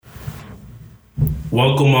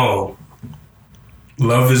Welcome all.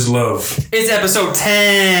 Love is love. It's episode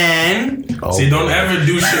 10. Oh, see, don't ever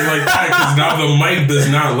do shit like that because now the mic does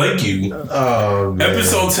not like you. Oh, man.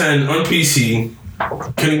 Episode 10, UNPC.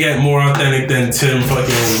 Couldn't get more authentic than Tim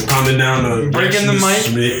fucking pounding down the breaking the mic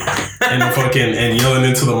and fucking and yelling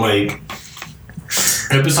into the mic.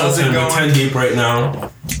 Episode 10, we're 10 deep right now.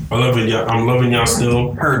 I'm loving y'all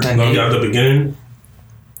still. Heard 10 Love deep. y'all at the beginning.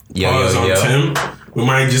 Yo. Tim. We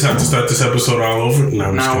might just have to start this episode all over. We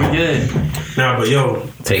good. But yo.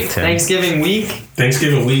 Take 10. Thanksgiving week.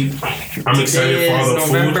 I'm excited for all the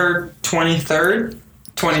November 23rd,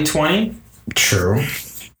 2020. True.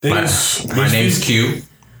 My name's Q.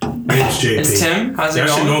 Name's JP. It's Tim. How's it going?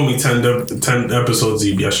 Y'all should know me 10 episodes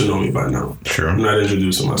deep. Y'all should know me by now. True. I'm not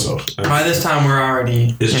introducing myself. By this time, we're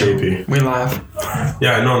already... It's JP. We live.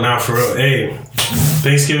 Yeah, I know. Now, for real. Hey,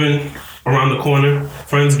 Thanksgiving around the corner.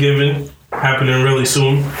 Friendsgiving happening really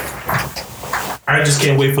soon. I just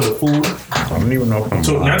can't wait for the food. I don't even know if I'm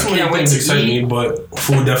So that's one of the things excite me, but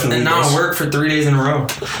food definitely and does. now work for 3 days in a row.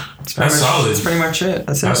 That's solid. That's pretty much it.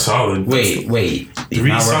 That's solid. Wait.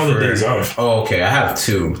 3 solid days off. Oh, okay. I have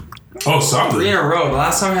 2. Oh, solid. 3 in a row. The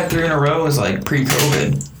last time I had 3 in a row was like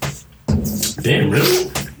pre-COVID. Damn, really?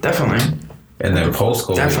 Definitely. And then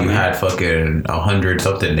post-COVID, you had fucking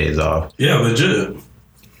 100-something days off. Yeah, legit.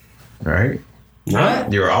 Right?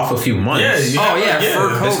 What? You were off a few months. For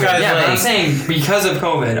COVID. But I'm saying because of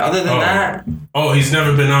COVID. Other than that... Oh, he's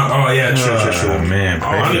never been out. Oh, yeah, true. Oh, man.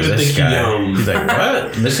 I don't even think he's like,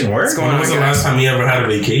 what? Missing work? When was the last time he ever had a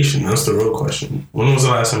vacation? That's the real question. When was the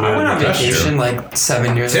last time I went on vacation like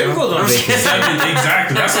 7 years ago. Tim goes on vacation.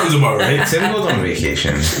 Exactly. That sounds about right. Tim goes on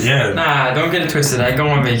vacation. Yeah. Nah, don't get it twisted. I go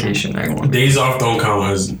on vacation. Days off don't count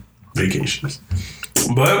as vacations.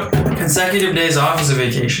 But consecutive days off is a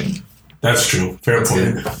vacation. That's true. Fair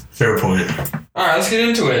point. All right, let's get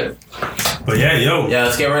into it. But yeah,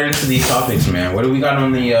 let's get right into these topics, man. What do we got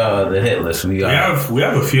on the hit list? We have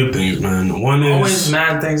a few things, man. One is always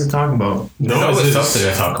mad things to talk about. There's always something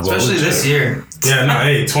to talk about, especially this year. Yeah, no,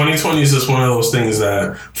 hey, 2020 is just one of those things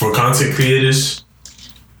that for content creators.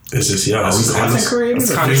 It's just, content creators?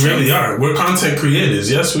 We really are. We're content creators.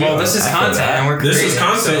 Yes, we are. Well, this is content and we're creative. This is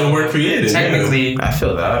content and we're creative. Technically. I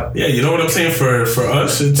feel that. Yeah, you know what I'm saying? For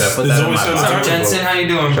us, it's always something to talk about. Jensen, how you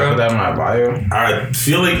doing, bro? Put that in my bio. I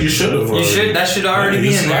feel like you should have. You should. That should already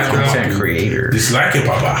be in there, bro. Content creator. It's lacking,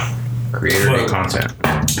 papa. Creator of content.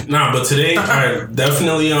 Nah, but today,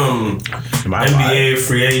 definitely NBA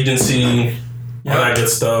free agency, all that good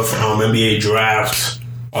stuff. NBA draft,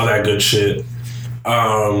 all that good shit.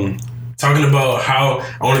 Talking about how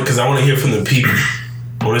I want to hear from the people.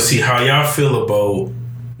 I want to see how y'all feel about,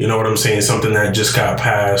 you know what I'm saying, something that just got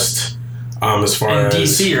passed. As far as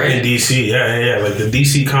DC, right? In DC, yeah. Like the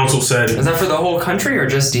DC council said. Is that for the whole country or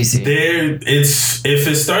just DC? If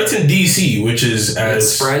it starts in DC, which is as it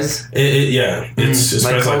spreads. It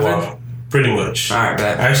spreads like wow, pretty much. All right,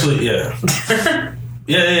 bet. Actually, yeah.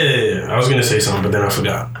 Yeah. I was gonna say something, but then I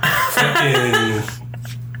forgot. Fucking,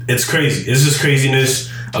 it's crazy. It's just craziness.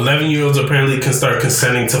 11-year-olds apparently can start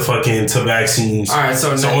consenting to vaccines. All right, so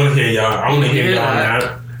I want to hear y'all. I want to hear y'all on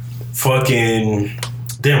that. Fucking.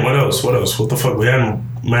 Damn, what else? What the fuck? We had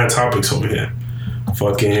mad topics over here.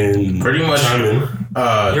 Fucking. Pretty much.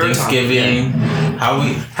 Thanksgiving.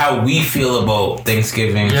 How we feel about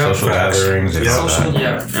Thanksgiving, social gatherings, and all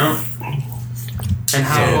that.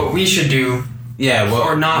 And what we should do. Yeah, well,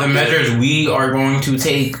 or not the measures we are going to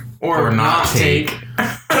take or not take.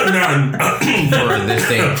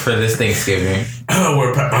 for this Thanksgiving.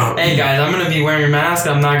 Hey guys, I'm gonna be wearing a mask.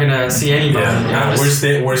 I'm not gonna see anybody. Yeah,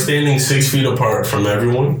 we're standing 6 feet apart from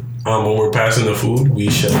everyone. When we're passing the food, we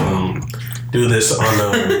should do this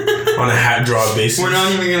on a hat draw basis. We're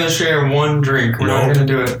not even gonna share one drink. We're not gonna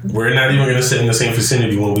do it. We're not even gonna sit in the same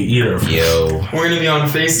vicinity when we eat our food. We're gonna be on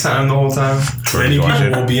FaceTime the whole time. Many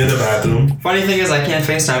people will be in the bathroom. Funny thing is, I can't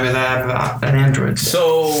FaceTime because I have an Android.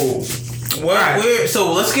 So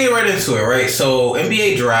let's get right into it, right? So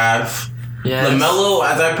NBA draft. Yes. LaMelo,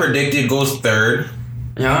 as I predicted, goes 3rd.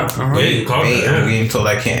 Yeah. Wait, I'm being told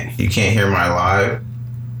you can't hear my live.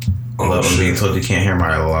 I'm being told you can't hear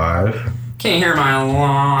my live. Can't hear my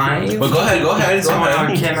live. But go ahead. What's going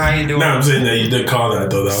on, Kim? How you doing? No, I'm saying that you did call that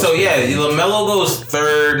though. LaMelo goes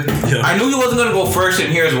 3rd. Yeah. I knew he wasn't gonna go 1st,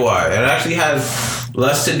 and here's why. It actually has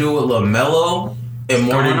less to do with LaMelo and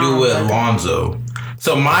more to do with Lonzo.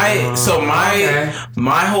 So my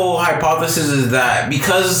whole hypothesis is that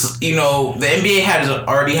because the NBA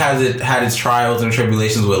had its trials and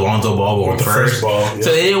tribulations with Lonzo Ball going first ball,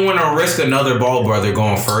 so they didn't want to risk another Ball brother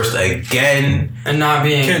going first again and not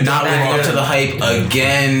living up to the hype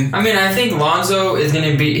again. I mean, I think Lonzo he's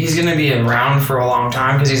gonna be around for a long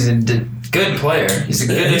time because he's a good player. He's a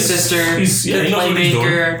good assister. He's good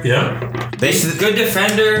playmaker. Yeah, he's a good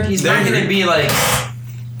defender. He's not gonna be like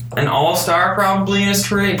an all-star probably in his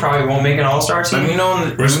career. He probably won't make an all-star team.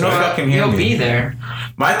 He'll be there.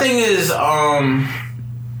 My thing is,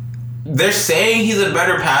 they're saying he's a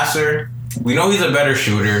better passer. We know he's a better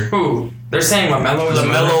shooter. Who? They're saying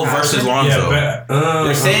LaMelo versus Lonzo. Yeah,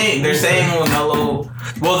 they're saying LaMelo.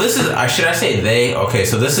 Well, this is. Should I say they? Okay,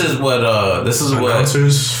 so this is what.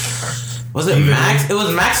 Was it Max? It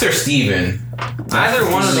was Max or Steven. Either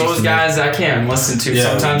one of those guys I can't listen to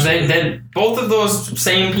sometimes. They both of those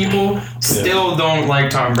same people still don't like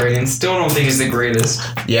Tom Brady and still don't think he's the greatest.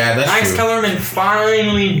 Yeah, that's Max true. Kellerman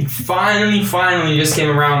finally just came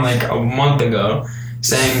around like a month ago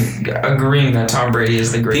agreeing that Tom Brady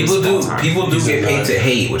is the greatest of all time. People do get paid to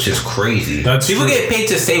hate, which is crazy. People get paid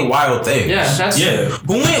to say wild things. Yeah, that's true.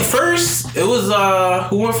 Who went first? It was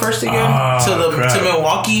who went first again? To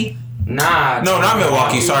Milwaukee? Nah. No, not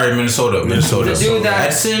Milwaukee. Sorry, Minnesota. The dude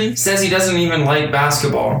that says he doesn't even like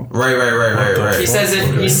basketball. Right. He says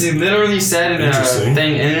he literally said in an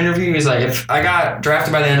interview, he's like, if I got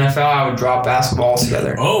drafted by the NFL, I would drop basketball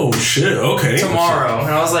altogether. Oh shit! Okay. Tomorrow, and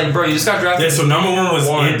I was like, bro, you just got drafted. Yeah. So number one was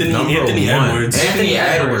Anthony Edwards. Anthony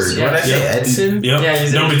Edwards. Yeah. What did I say? Edson. Yep. Yeah.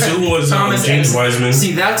 Number 2 was James Wiseman.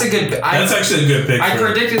 See, that's a good. That's actually a good pick. I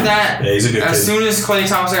predicted that. Yeah, he's a good pick. As soon as Klay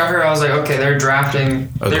Thompson got hurt, I was like, okay, they're drafting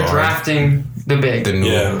the big.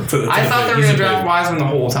 I thought they were going to draft Wiseman the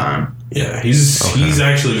whole time. Yeah, he's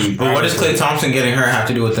actually. But what does Klay Thompson getting hurt have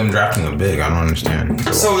to do with them drafting a big? I don't understand.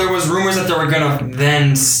 So there was rumors that they were going to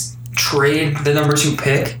then trade the number 2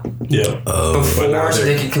 pick. Yeah. Before so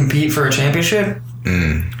they could compete for a championship.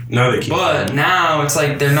 Now they can't. But now it's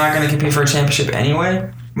like they're not going to compete for a championship anyway.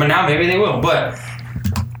 But now maybe they will. But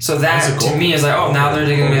so that to me is like, now they're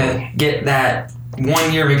going to get that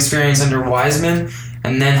 1 year of experience under Wiseman.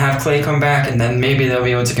 And then have Klay come back, and then maybe they'll be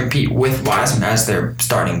able to compete with Wiseman as their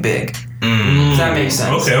starting big. Does that make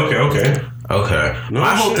sense? Okay.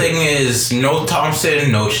 My whole thing is no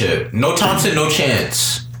Thompson, no chip. No Thompson, no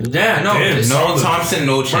chance. Yeah, no. No Thompson,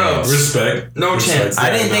 no chance. Bro, respect. No chance. I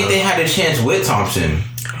didn't think they had a chance with Thompson.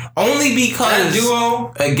 Only because that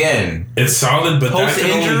duo again, it's solid, but that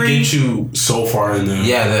can only get you so far in there.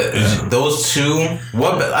 Yeah, those two.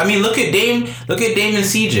 Look at Dame and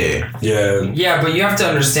CJ. Yeah, but you have to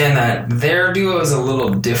understand that their duo is a little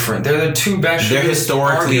different. They're the 2 best shooters. They're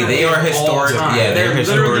historically. Yeah, they're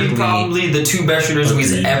literally probably the 2 best shooters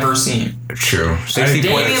we've ever seen. True.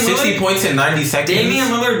 60 points in 90 seconds. Damian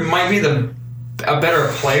Lillard might be a better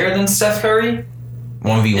player than Steph Curry.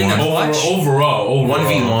 1v1. In the clutch? Overall.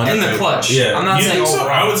 1v1. In the clutch. Yeah. I'm not saying overall. So?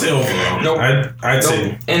 I would say overall. Nope. I'd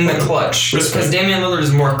say. In the clutch. Because Damian Lillard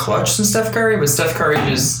is more clutch than Steph Curry, but Steph Curry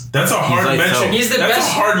is... That's a hard metric. He's the best. That's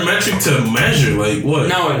a hard metric to measure. Like, what?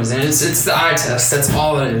 No, it isn't. It's the eye test. That's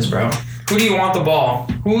all it is, bro. Who do you want the ball?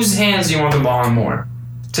 Whose hands do you want the ball in more?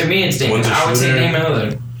 To me, it's Damian. I would say Damian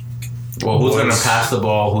Lillard. Well, who's going to pass the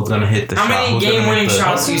ball? Who's going to hit the shot? How many game-winning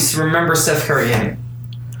shots do you remember Steph Curry hitting?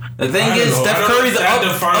 The thing is, Steph Curry's up a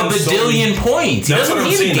badillion points. He doesn't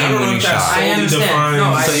need a game-winning shot. I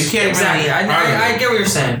understand. So you can't exactly. I get what you're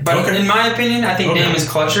saying, but in my opinion, I think Dame is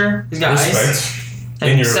clutcher. He's got ice.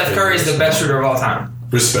 And Steph Curry is the best shooter of all time.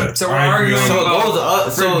 Respect. So we're arguing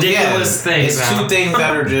about ridiculous things. It's 2 things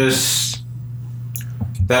that are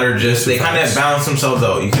just they kind of balance themselves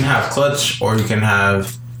out. You can have clutch, or you can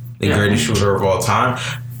have the greatest shooter of all time.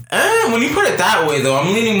 When you put it that way, though,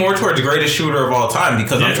 I'm leaning more towards the greatest shooter of all time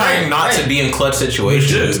because I'm trying not to be in clutch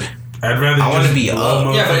situations. I'd rather. I want to be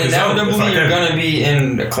up. Yeah, but inevitably you're gonna be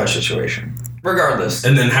in a clutch situation, regardless.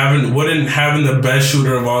 And then having the best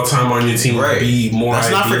shooter of all time on your team be more.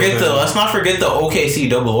 Let's not forget the OKC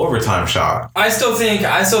double overtime shot. I still think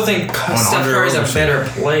Steph Curry's a better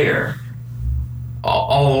player,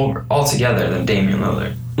 all together than Damian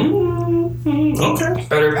Lillard. Okay.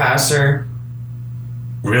 Better passer.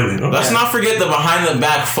 Really? Okay. Let's not forget the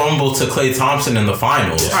behind-the-back fumble to Klay Thompson in the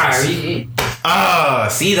finals. See,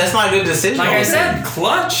 that's not a good decision. Like I said,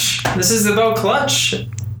 clutch. This is about clutch.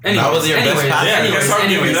 That was your best pass. Yeah, I guess I'll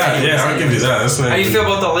give you that. Yeah, I'll give you that. That's How do you feel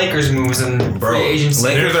about the Lakers moves and free agency?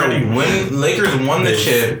 Lakers won the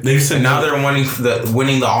chip. And now they're winning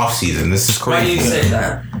the offseason. This is crazy. Why do you say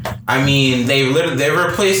that? I mean, they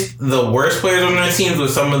replaced the worst players on their teams with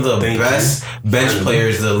some of the best bench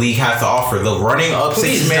players the league has to offer. The running up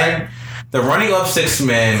six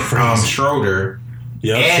man, Schroeder,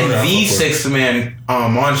 and the 6 man,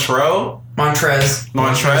 Montrez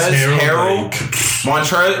Harrell.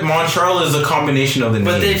 Montrell is a combination of the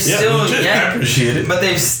names. But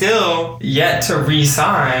they've still yet to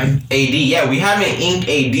re-sign AD. Yeah, we haven't inked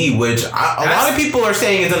AD, which a lot of people are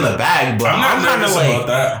saying is in the bag. But I'm kind of like, about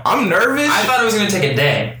that. I'm nervous. I thought it was gonna take a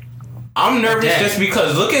day. I'm nervous just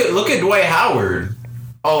because look at Dwight Howard.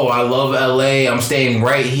 Oh, I love LA. I'm staying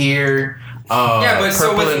right here. But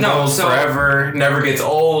forever, never gets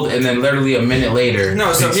old, and then literally a minute later.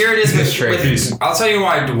 No, so here it is with I'll tell you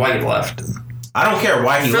why Dwight left. I don't care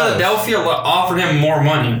why he left. Philadelphia offered him more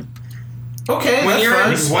money. Okay, when you're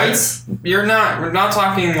in Dwight's, we're not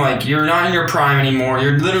talking like you're not in your prime anymore.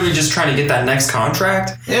 You're literally just trying to get that next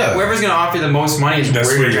contract. Yeah. Whoever's gonna offer you the most money is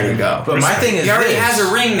where you're gonna go. But my thing is, he already has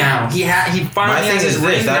a ring now. He finally has his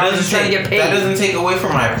ring. Now he's trying to get paid. That doesn't take away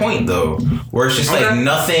from my point though, where it's just like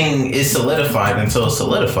nothing is solidified until it's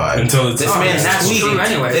solidified. That's true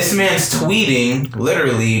anyway. This man's tweeting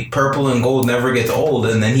literally, "Purple and gold never gets old,"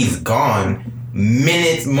 and then he's gone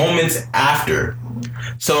moments after.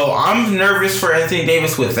 So I'm nervous for Anthony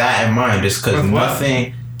Davis with that in mind, just because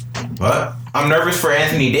nothing. What? I'm nervous for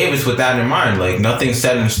Anthony Davis with that in mind. Like nothing's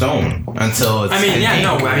set in stone until it's.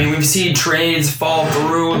 We've seen trades fall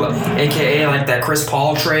through, aka like that Chris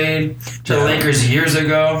Paul trade to the Lakers years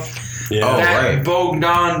ago. Yeah.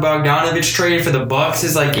 Bogdanovich trade for the Bucks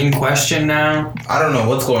is like in question now. I don't know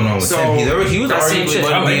what's going on with him. He was arguably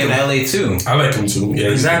going to be in LA too. I like him too. Yeah,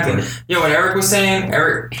 exactly. What Eric was saying.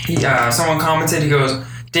 Someone commented. He goes,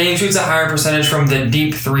 Dame shoots a higher percentage from the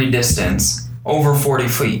deep 3 distance. Over 40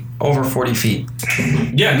 feet.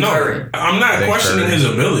 Yeah, no, I'm not questioning his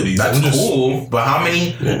abilities. That's cool. But how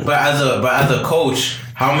many? Yeah. But as a coach,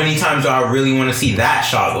 how many times do I really want to see that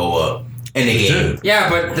shot go up in a game? Yeah,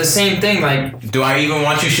 but the same thing. Like, do I even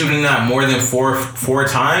want you shooting that more than four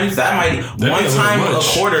times? That might one time a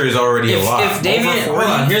quarter is already a lot. If Damian, hold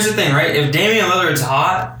on. Here's the thing, right? If Damian Lillard's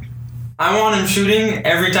hot, I want him shooting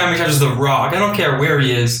every time he touches the rock. I don't care where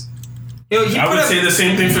he is. I would say the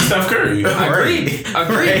same thing for Steph Curry. Agreed.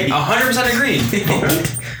 100% agreed.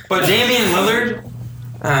 But Damian Lillard,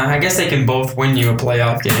 I guess they can both win you a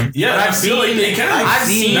playoff game. Yeah, I feel like they can. I've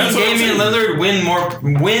seen Damian Lillard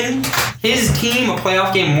win his team a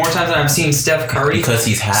playoff game more times than I've seen Steph Curry. Because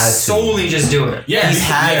he's had to. Solely just do it. Yeah, he's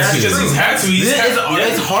had to. He's had to.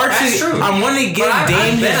 It's hard to. That's true. I want to give Damian.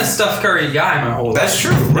 I've been a Steph Curry guy my whole life. That's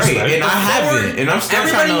true. Right. And I haven't. And I'm still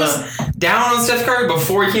trying to. Was down on Steph Curry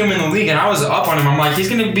before he came in the league, and I was up on him. I'm like, he's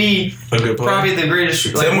going to be probably the greatest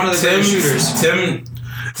shooter. Like one of the greatest shooters.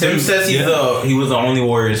 Tim says he was the only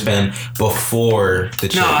Warriors fan before the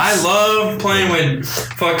Chiefs. No, I love playing with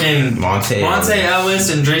fucking Monte Ellis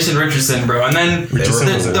and Jason Richardson, bro. And then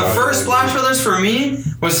the first Splash Brothers for me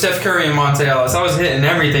was Steph Curry and Monte Ellis. I was hitting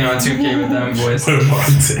everything on 2K with them boys.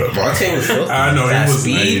 Monte was filthy. I know, he was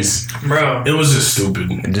nice. Bro. It was just stupid.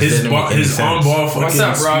 His on-ball fucking... What's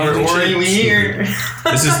up, Robert Ory? We here.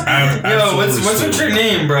 This is Yo, what's with your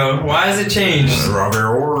name, bro? Why has it changed? Robert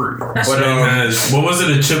Ory. What was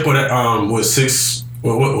it? A chip with 6?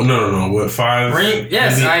 With 5? Ring?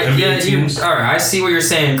 Yes, all right. I see what you're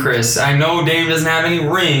saying, Chris. I know Dame doesn't have any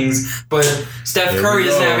rings, but Steph Curry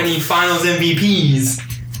doesn't have any Finals MVPs.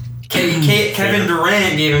 Kevin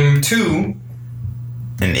Durant gave him 2.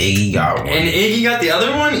 And Iggy got one. And Iggy got the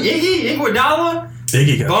other one? Iguodala?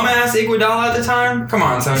 Bum-ass Iguodala at the time? Come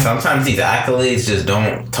on, son. Sometimes these accolades just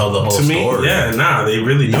don't tell the whole story. They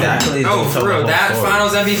really don't. For real. That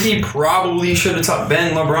Finals MVP probably should have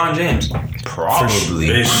been LeBron James. Probably.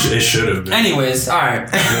 It should have been. Anyways, all right.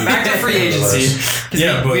 Back to free agency.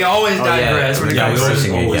 We always digress. We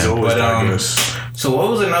always digress. So what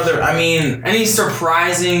was another? I mean, any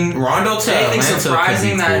surprising Rondo to anything Atlanta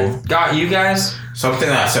surprising that got you guys? Something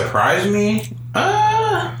that surprised me?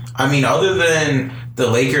 I mean, other than the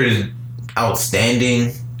Lakers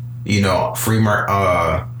outstanding,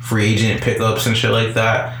 free agent pickups and shit like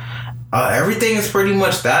that. Everything is pretty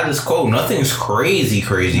much status quo. Nothing's crazy.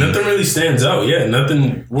 Nothing really stands out. Yeah,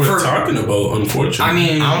 nothing worth talking about, unfortunately. I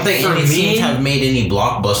mean, I don't think any teams have made any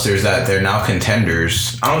blockbusters that they're now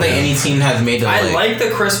contenders. I don't think any team has made I like the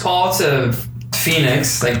Chris Paul to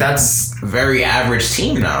Phoenix. Like, that's very average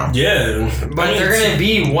team now. Yeah. But they're going to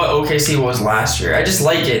be what OKC was last year. I just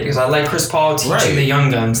like it because I like Chris Paul teaching the young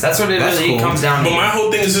guns. That's what it really comes down to. But my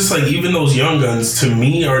whole thing is just like, even those young guns, to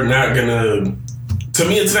me, are not going to... To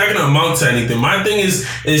me, it's not going to amount to anything. My thing is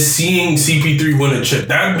seeing CP3 win a chip.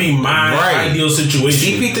 That would be my ideal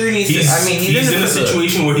situation. CP3 needs he's in a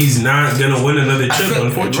situation where he's not going to win another chip,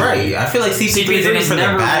 unfortunately. Right. I feel like CP3's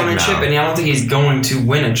never won a chip, and I don't think he's going to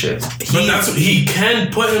win a chip. But he can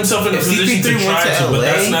put himself in a position to try to, but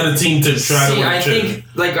that's not a team to try to win a chip. I think,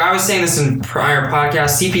 like I was saying this in prior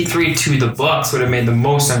podcasts, CP3 to the Bucks would have made the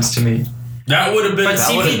most sense to me. That would have been.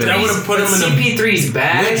 That would have put him in. CP3's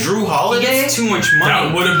bad. With Drew Holiday, he gets too much money.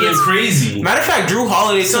 That would have been crazy. Matter of fact, Drew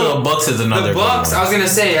Holiday to the Bucks is another. The Bucks. I was gonna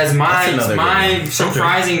say, as my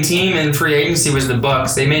surprising team in free agency was the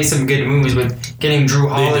Bucks. They made some good moves with getting Drew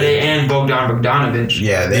Holiday and Bogdan Bogdanović.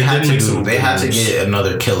 Yeah, they had to get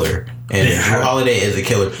another killer. And Drew Holiday is a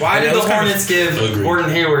killer. Why did the Hornets give Gordon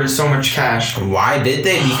Hayward so much cash? Why did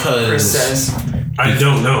they? Because Chris says. I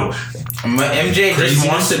don't know. MJ just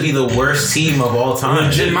wants to be the worst team of all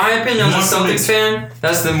time. In my opinion, as a Celtics fan,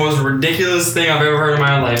 that's the most ridiculous thing I've ever heard in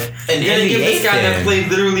my life. And you're gonna give this guy that played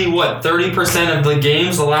literally 30% of the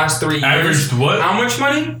games the last 3 years. Averaged what? How much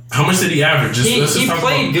money? How much did he average? He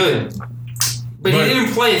played good. But he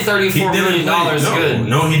didn't play $34 million good.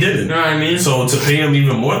 No, he didn't. You know what I mean? So to pay him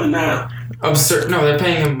even more than that? Absurd. No, they're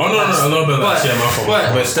paying him. Oh, no, a little bit less. Yeah, my fault.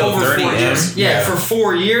 But still over 30 years. Yeah, for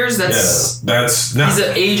 4 years, that's not. He's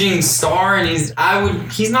an aging star, and he's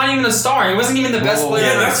not even a star. He wasn't even the best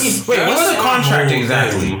player on the team. Wait, what's the contract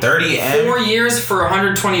exactly? 30 4 years for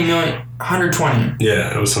 $120 million. 120.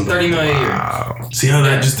 Yeah, it was something. $30 million a year. See how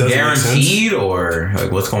that just doesn't make sense? Guaranteed, or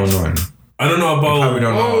like what's going on? I don't know about.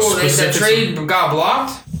 That trade got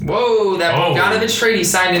blocked. Whoa, that Bogdanović trade he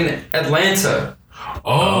signed in Atlanta.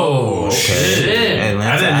 Oh, shit.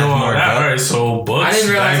 I didn't know all that. All right, so Bucks. I didn't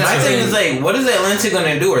realize that. My thing is like, what is Atlanta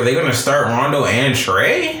going to do? Are they going to start Rondo and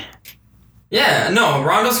Trey? Yeah, no,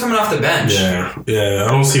 Rondo's coming off the bench. Yeah,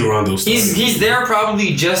 I don't see Rondo starting. He's there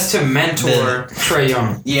probably just to mentor Trae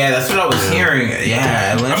Young. Yeah, that's what I was hearing.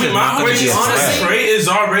 Yeah, honestly, Trae is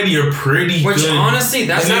already a pretty good. Honestly,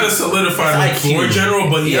 that's not a solidified floor general,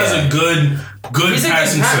 but he has a good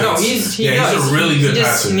passing sense. No, he's a really good He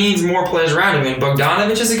passer. just needs more players around him, and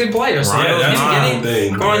Bogdanović is a good player. So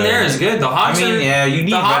going there is good. The Hawks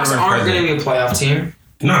aren't going to be a playoff team.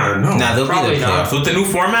 No. They'll be the playoffs with the new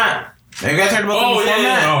format. Have you guys heard about the new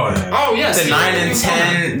format? Oh yes. The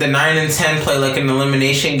 9 and 10 play like an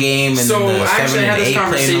elimination game, and so then the 7 and 8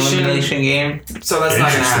 play an elimination game. So that's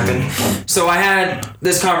not gonna happen. So I had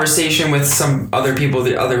this conversation with some other people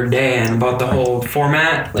the other day, and about the whole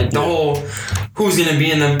format, like the whole who's gonna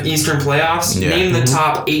be in the Eastern playoffs. Yeah. Name the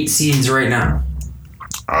top 8 seeds right now.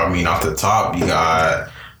 I mean, off the top, you got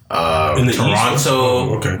in the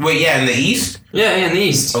Toronto. Okay. Wait, in the East. Yeah, in the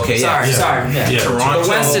East. Okay, sorry. Yeah. Toronto, the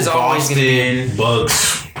West is always going to be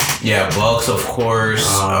Bucks. Yeah, Bucks, of course.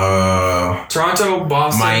 Toronto,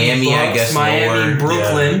 Boston, Miami, Bucks, I guess. Miami,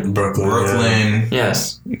 Brooklyn. Yeah, Brooklyn.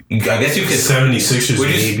 Yes. I guess you could 76ers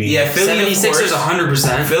maybe. Yeah, Philly. 76ers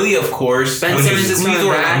 100%. Philly, of course. Ben Simmons is coming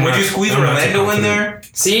back. Would you squeeze Orlando in there?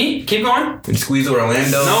 See, keep going. Would you squeeze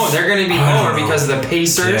Orlando? No, they're going to be lower because of the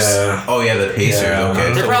Pacers. Yeah. Oh yeah, the Pacers. Yeah.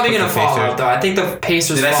 Okay. They're probably going to fall out though. I think the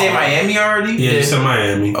Pacers. Did I say Miami already? Yeah, you said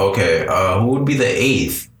Miami. Okay. Who would be the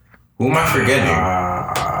 8th? Who am I forgetting?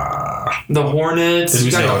 The Hornets.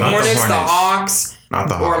 You got the Hornets, the Hawks. Not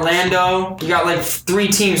the Hawks. Orlando. You got like 3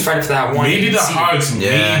 teams fighting for that one. Maybe the Hawks.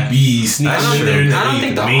 Maybe sneak in there. I don't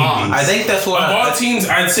think the Hawks. I think that's what. Of all teams,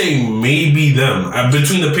 I'd say maybe them.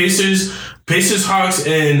 Between the Pacers, Hawks,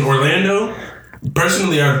 and Orlando.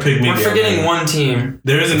 Personally, I would pick maybe. We're forgetting one team.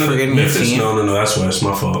 There is another Memphis. No, that's why it's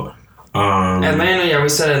my fault. Atlanta, yeah, we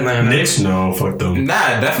said Atlanta. Knicks, no, fuck them.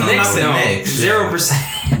 Nah, definitely not the Knicks. 0%.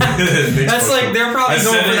 That's like they're probably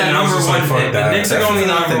going for that number 1 pick. The Knicks are going for the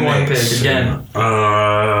number 1 pick again.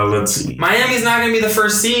 Let's see. Miami's not gonna be the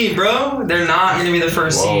first seed, bro. They're not gonna be the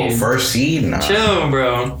first seed. First seed, nah. Chill,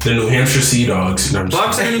 bro. The New Hampshire Sea Dogs.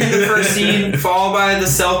 Bucks are gonna be the first seed, followed by the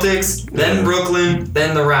Celtics, then Brooklyn,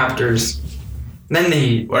 then the Raptors. Then the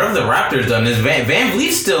Heat. What have the Raptors done? Is Van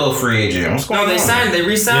Vliet still a free agent? What's going on? They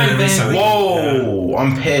re-signed Van. Whoa,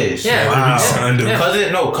 I'm pissed. Yeah, wow. They re-signed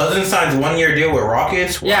him. Cousin signs 1-year deal with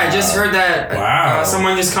Rockets. Wow. Yeah, I just heard that. Wow.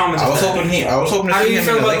 Someone just commented. I was hoping to see him. How do you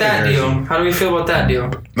feel about that deal? How do we feel about that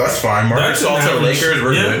deal? That's fine. Marcus Gasol to Lakers.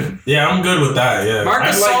 We're good. Yeah, I'm good with that. Yeah.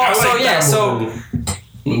 Marcus Gasol.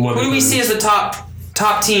 Who do we see as the top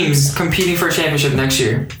teams competing for a championship next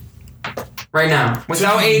year? Right now,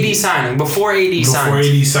 without AD signing, before AD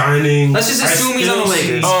signing. Let's just assume he's on the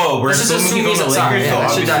Lakers. Let's just assume he's on the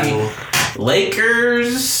Lakers.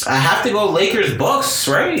 Lakers. I have to go Lakers Bucks,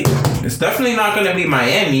 right? It's definitely not going to be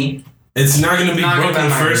Miami. It's not going to be Brooklyn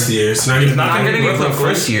first year. It's not going to be Brooklyn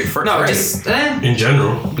first year. No, just in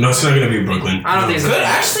general. No, it's not going to be Brooklyn. I don't think it's could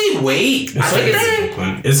actually wait. I think it's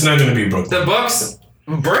Brooklyn. It's not going to be Brooklyn. The Bucks.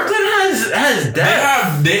 Brooklyn has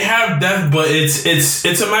depth. They have depth, but it's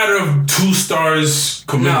a matter of 2 stars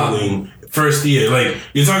commingling. First year, like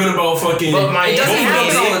you're talking about fucking. But it doesn't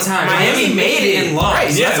happen all the time. Miami made it in love. Right,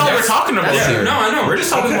 yeah, that's all we're talking about here. No, I know. We're just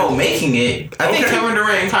talking about making it. I think Kevin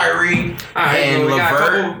Durant and Kyrie and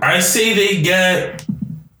LeVert. I say they get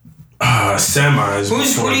semis.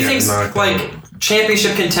 Who do you think's like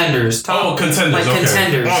championship contenders? Contenders. Like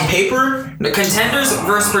contenders on paper. The contenders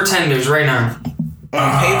versus pretenders right now.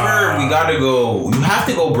 On paper, we gotta go. You have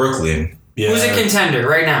to go Brooklyn. Yeah. Who's a contender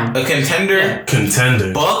right now? A contender? Yeah.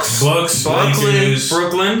 Contender. Bucks,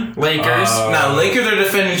 Brooklyn, Lakers. Now, Lakers are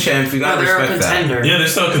defending champs. We gotta respect that. Yeah, they're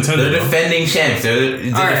still a contender. They're defending champs. They're the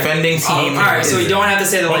defending team. Alright, so you don't have to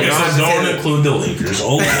say the Lakers. So don't include the Lakers.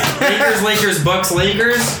 Lakers, Bucks,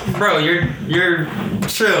 Lakers. Bro, you're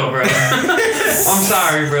chill, bro. I'm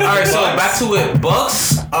sorry, bro. Alright, so back to it.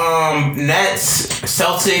 Bucks, Nets,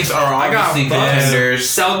 Celtics are obviously contenders.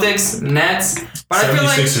 Celtics, Nets. But I feel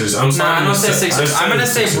like I'm gonna say Sixers. I'm gonna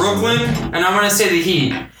say Brooklyn, and I'm gonna say the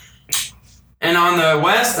Heat. And on the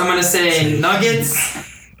West, I'm gonna say Nuggets.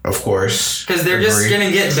 Of course, because they're just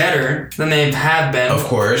gonna get better than they have been. Of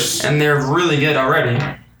course, and they're really good already.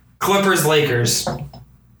 Clippers, Lakers.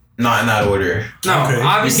 Not in that order. No,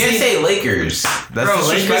 obviously you can't say Lakers. That's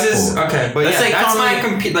Lakers is okay, but that's my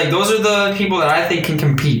compete. Like those are the people that I think can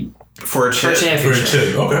compete. For a chip.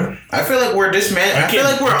 Okay. I feel like we're I feel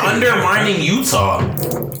like we're undermining Utah.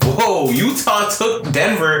 Whoa, Utah took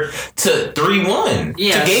Denver to 3-1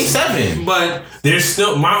 to Game 7. But there's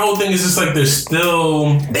still my whole thing is just like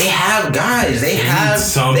they have guys. They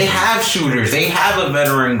have shooters. They have a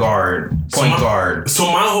veteran point guard.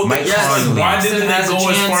 So my whole thing is why didn't they go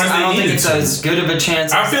as far as they needed to? I don't think it's as good of a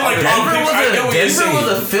chance. I feel like Denver was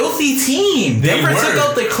a filthy team. Denver took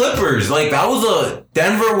out the Clippers. Like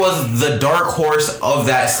Denver was the dark horse of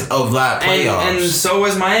that playoffs. And so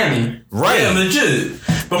was Miami. Right. Yeah, legit.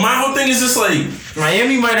 But my whole thing is just like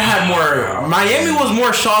Miami might have had more. Miami was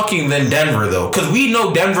more shocking than Denver though, because we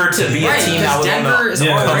know Denver to be a team that was Denver is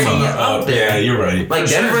already up there. Yeah, you're right. Like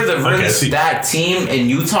Denver's a really stacked team, and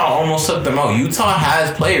Utah almost took them out. Utah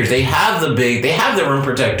has players. They have the rim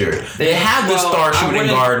protector. They have the star shooting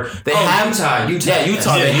guard. They have Utah. Yeah,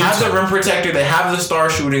 Utah. They have the rim protector. They have the star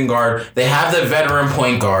shooting guard. They have the veteran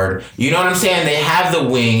point guard. You know what I'm saying? They have the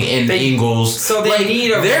wing in the Ingles. So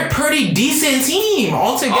they're pretty decent team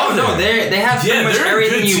altogether. Oh no, they have pretty much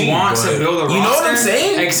everything you want to build a roster. You know what I'm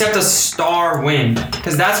saying? Except a star wing,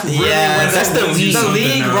 because that's really what that's the league. The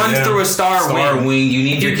league runs through a star wing. You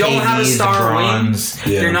need your don't have a star wing.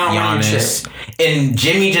 You're not winning shit. And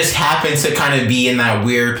Jimmy just happened to kind of be in that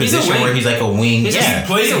weird position where he's like a wing.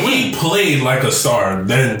 He played like a star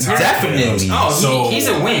then. Definitely. He's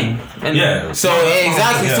a wing. So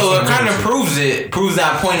exactly. So it kind of proves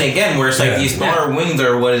that point again, where it's like these star wings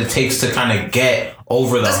are what it takes to kind of get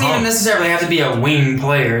over the hump. Doesn't even necessarily have to be a wing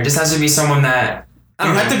player. It just has to be someone that you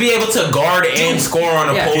have to be able to guard and score on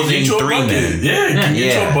opposing 3-men. Can you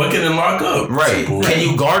get your bucket and lock up? Right. Can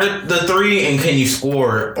you guard the 3 and can you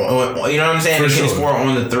score? You know what I'm saying? Can you score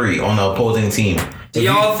on the 3 on the opposing team? Do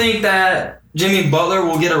y'all think that Jimmy Butler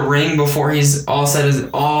will get a ring before he's all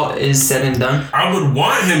is said and done? I would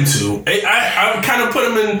want him to. I would kind of put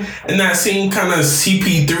him in that same kind of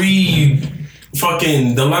CP3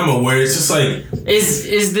 fucking dilemma where it's just like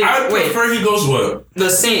I prefer he goes what the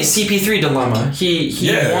same CP3 dilemma. He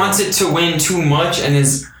wants it to win too much, and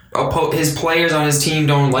his players on his team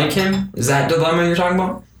don't like him. Is that dilemma you're talking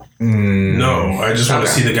about? No, I just want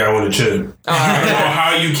to see the guy win a chip. I don't know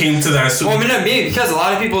how you came to that. Well, because a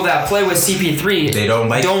lot of people that play with CP3 they don't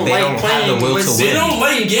like playing with. They don't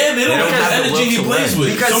like they don't have the energy he plays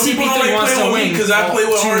with. Because CP3 wants to win because I play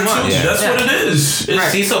with hard too. That's what it is.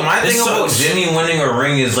 See, so my thing about Jimmy winning a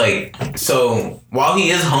ring is like, so while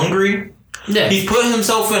he is hungry, he's put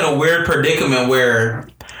himself in a weird predicament where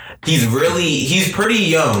he's pretty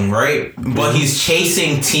young, right? But he's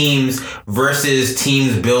chasing teams versus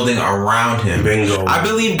teams building around him. Bingo. I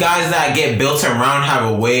believe guys that get built around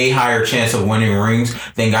have a way higher chance of winning rings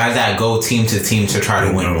than guys that go team to team to try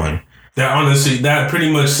to win one. That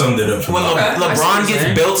pretty much summed it up. When LeBron gets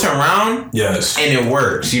built around, yes, and it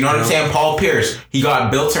works. You know what I'm saying? Paul Pierce, he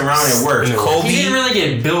got built around and it works. Kobe, he didn't really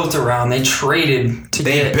get built around. They traded to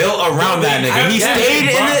They built around that nigga.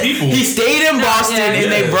 He stayed in Boston,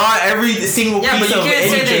 and they brought every single piece of but you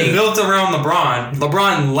can't anything. say they built around LeBron.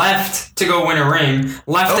 LeBron left to go win a ring,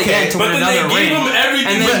 left again to win another ring,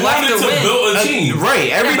 and then left to build a team.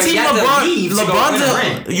 Right, every team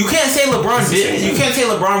LeBron's you can't say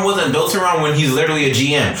LeBron wasn't built around when he's literally a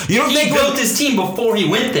GM. You don't think he built his team before he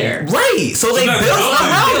went there? Right, so they built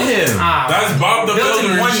around him. That's Bob the Builder.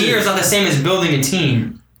 Built in 1 year is not the same as building a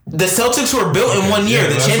team. The Celtics were built in 1 year.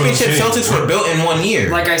 The championship Celtics were built in 1 year.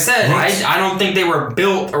 Like I said, I don't think they were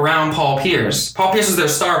built around Paul Pierce. Paul Pierce was their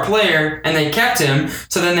star player, and they kept him.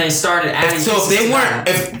 So then they started adding.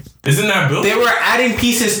 Isn't that built? They were adding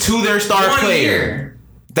pieces to their star player. Year.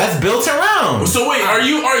 That's built around. So wait,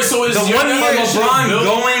 so is the 1 year LeBron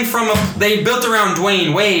going from they built around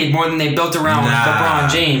Dwayne Wade more than they built around LeBron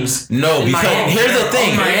James? No, because here's the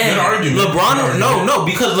thing. LeBron,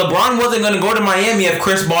 because LeBron wasn't going to go to Miami if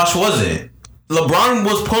Chris Bosh wasn't. LeBron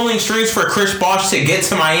was pulling strings for Chris Bosh to get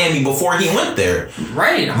to Miami before he went there.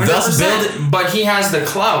 Right, 100%. But he has the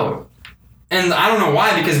clout. And I don't know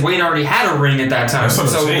why, because Wade already had a ring at that time. So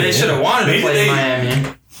they should have wanted to play in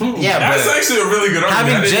Miami. Yeah, that's actually a really good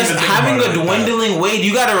argument. Having a dwindling Wade,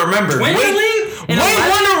 you got to remember. Wade won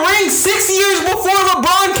a ring 6 years before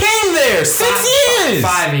LeBron came there. 6 years.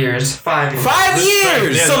 5 years. 5 years. 5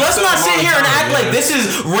 years. So let's not sit here and act like this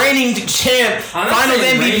is reigning champ, Finals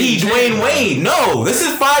MVP Dwayne Wade. No, this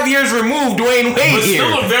is 5 years removed Dwayne Wade but here.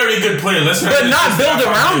 Still a very good player. But not build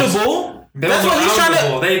aroundable. That's what he's trying to.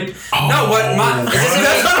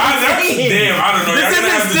 Damn, I don't know.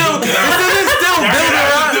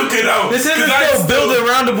 This isn't still build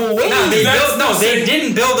aroundable Wade. No, they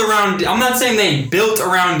didn't build around. I'm not saying they built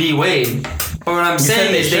around D Wade. But what I'm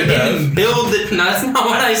saying is they didn't build it. No, that's not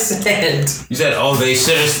what I said. You said, they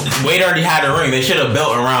should have. Wade already had a ring. They should have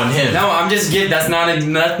built around him. No, I'm just giving. That's not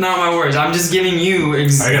my words. I'm just giving you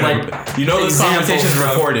this conversation's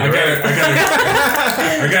recorded. I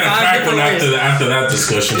got a crack one after that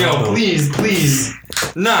discussion. Yo, please.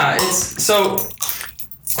 Nah, it's so.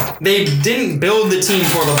 They didn't build the team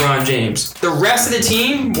for LeBron James. The rest of the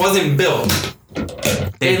team wasn't built.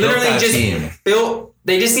 They literally just built.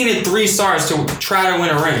 They just needed 3 stars to try to win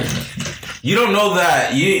a ring. You don't know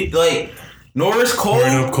that. Norris Cole.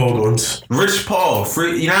 Bring up cold ones. Rich Paul.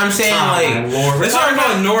 You know what I'm saying? We're talking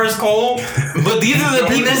about Norris Cole. But these are the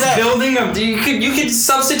people that building of. You could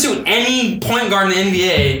substitute any point guard in the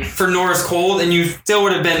NBA for Norris Cole, and you still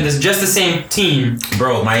would have been just the same team.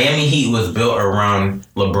 Bro, Miami Heat was built around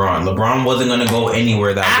LeBron. LeBron wasn't gonna go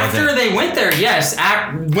anywhere After they went there, yes.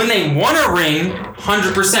 When they won a ring,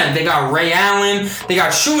 100%. They got Ray Allen. They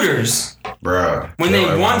got shooters. Bro. When they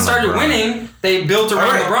started winning, they built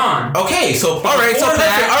around LeBron. Okay, so perfect. All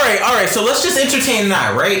right. So let's just entertain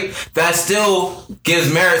that, right? That still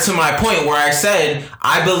gives merit to my point where I said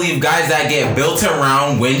I believe guys that get built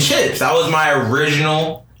around win chips. That was my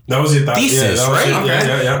original thesis, right?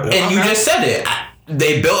 Yeah. And you just said it.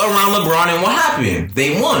 They built around LeBron, and what happened?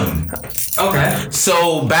 They won. Okay.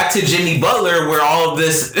 So back to Jimmy Butler, where all of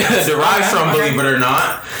this derives from, believe it or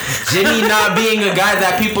not. Jimmy not being a guy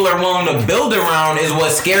that people are willing to build around is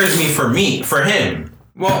what scares me for him.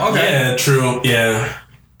 Well, okay. Yeah, true. Yeah.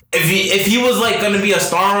 If he was going to be a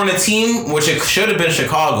star on a team, which it should have been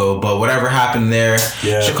Chicago, but whatever happened there,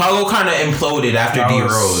 Chicago kind of imploded after D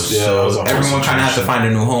Rose. So everyone kind of had to find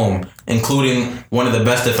a new home, including one of the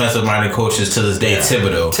best defensive-minded coaches to this day,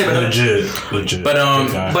 Thibodeau. Legit.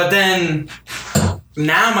 But then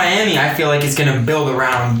now Miami, I feel like it's going to build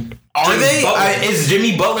around. Are they? Is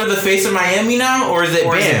Jimmy Butler the face of Miami now, or is it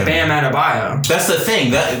Bam? Is it Bam Adebayo? That's the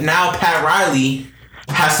thing. That now Pat Riley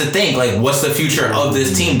has to think what's the future of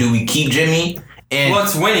this team? Do we keep Jimmy? And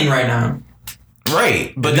what's winning right now?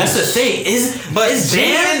 Right, but that's the thing. Is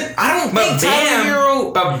Bam? I don't think Tyler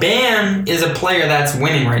Hero. But Bam is a player that's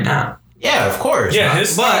winning right now. Yeah, of course. Yeah,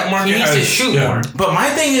 but he needs to shoot more. But my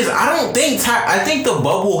thing is, I think the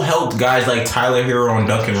bubble helped guys like Tyler Hero and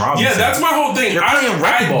Duncan Robinson. Yeah, that's my whole thing. They're playing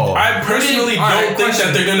rec ball. I personally don't think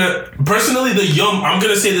that they're gonna. Personally, I'm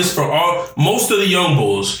gonna say this for most of the young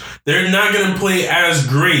bulls. They're not gonna play as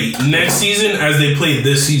great next season as they played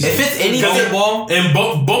this season. If it's any bubble ball and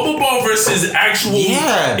bubble ball versus actual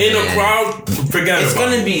in a crowd, forget it. It's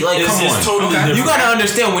gonna be come on. Totally different. You gotta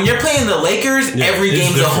understand when you're playing the Lakers, every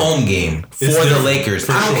game's a home game. game for the Lakers.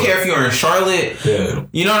 I don't care if you're in Charlotte. Yeah.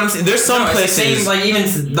 You know what I'm saying? There's some places like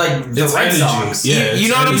even like the Red Sox. Yeah, you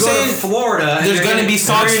know what I'm saying? Florida. There's gonna be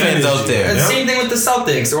Sox fans out there. The same thing with the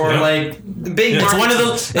Celtics or like the big. It's one of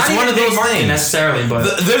those. It's one of those things necessarily, but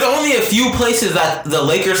there's only a few places that the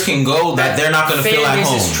Lakers can go that they're not gonna feel at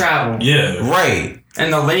home. Travel. Yeah. Right.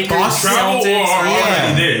 And the Lakers, Celtics are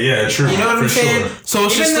already there. Yeah, true. You know what I'm saying? Sure. So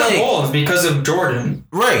it's even just like Bulls because of Jordan.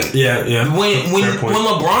 Right. Yeah. When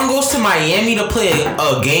LeBron goes to Miami to play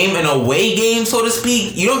a game, an away game, so to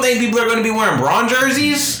speak, you don't think people are going to be wearing Bron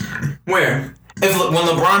jerseys? Where? When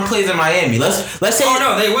LeBron plays in Miami, let's say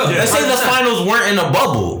they will. Let's say the finals weren't in a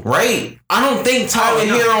bubble, right? I don't think Tyler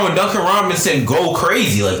Hero and Duncan Robinson go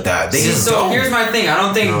crazy like that. They just don't. Here's my thing. I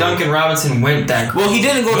don't think Duncan Robinson went that crazy. Well, he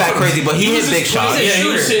didn't go that crazy, but he hit big shots. He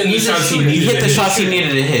hit the shots he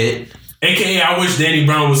needed to hit. AKA, I wish Danny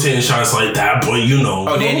Brown was hitting shots like that, but you know.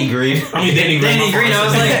 Oh, Danny Green. I mean, Danny Green. I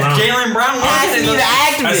was like, Jaylen Brown. I said the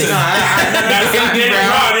activist. Danny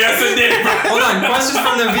Brown. I said Danny Brown. Hold on. Questions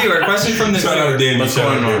from the viewer. Shout out Danny. What's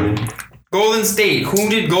going on? Golden State. Who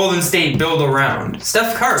did Golden State build around?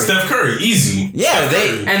 Steph Curry. Easy. Yeah,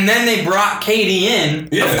 and then they brought KD in.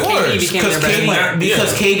 Yeah, of course. Because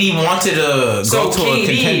KD wanted to go to a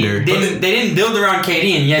contender. They didn't build around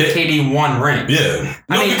KD, and yet KD won rings. Yeah.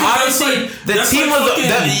 I mean, obviously, the team was.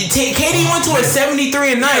 KD went to a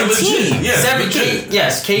 73-19.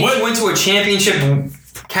 Yes, KD went to a championship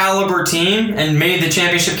caliber team and made the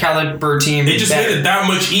championship caliber team. They just made it that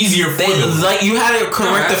much easier for them. Like you had it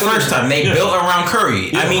correct the first time. They built around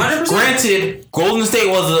Curry. I mean, 100%. Granted, Golden State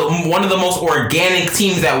was one of the most organic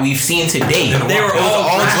teams that we've seen to date. They were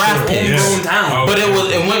all draft picks, but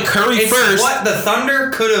it went Curry first. What the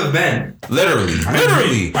Thunder could have been. Literally.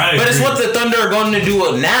 But it's what the Thunder are going to do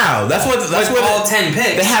now. That's what all 10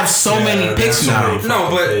 picks. They have so many picks now. No,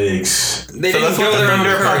 but they didn't build around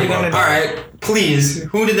Curry. All right. Please,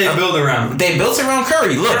 who did they build around? They built around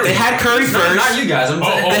Curry. Look, they had Curry first. Not you guys.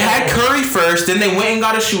 They had Curry first, then they went and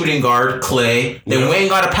got a shooting guard, Clay. They went and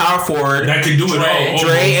got a power forward, that could do it all.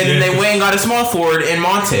 Dre, and then they went and got a small forward in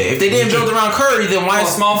Monte. If they didn't build around Curry, then why?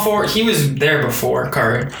 Small forward. He was there before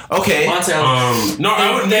Curry. Okay. Monte.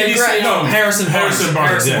 I would maybe say Harrison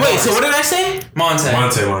Barnes. Yeah. Wait, so what did I say? Monte.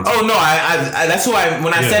 Oh no, I that's who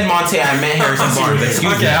when I said Monte, I meant Harrison Barnes.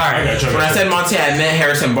 Excuse me. Okay, all right. When I said Monte, I meant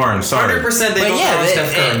Harrison Barnes. Sorry. 100% they built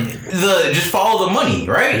Steph Curry. Just follow the money,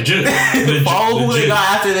 right? Follow who they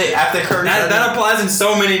got after Curry. That applies in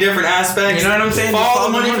so many different aspects. You know what I'm saying?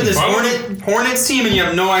 Follow the money for this Hornets team, and you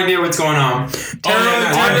have no idea what's going on.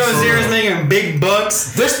 Terry Rozier is making big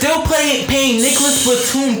bucks. They're still paying Nicholas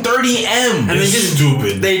Batum $30M. And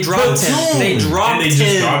they dropped him. They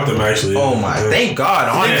just dropped him actually. Oh my! Thank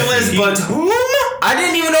God. Nicholas Batum. I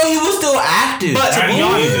didn't even know he was still active.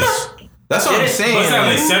 That's what I'm saying. What's that,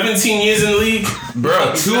 like 17 years in the league?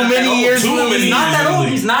 Bro, too many years in the league. He's not that old.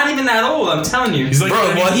 He's not even that old, I'm telling you. He's like,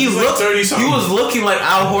 bro, he was looking like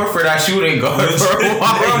Al Horford at shooting guard,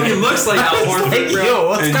 bro, he looks like Al Horford, bro. Yo,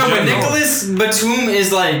 what's going on? Nicholas Batum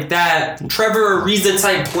is like that Trevor Ariza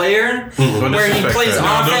type player where he plays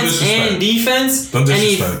offense and defense,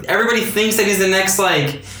 and everybody thinks that he's the next,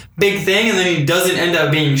 like, big thing, and then he doesn't end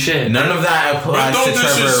up being shit. None of that applies to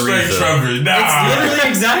Trevor Ariza. Nah. It's literally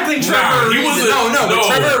exactly Trevor Ariza. But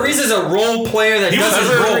Trevor Ariza is a role player that does his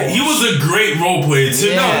role. He was a great role player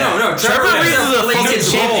too. No. Trevor Ariza is a fucking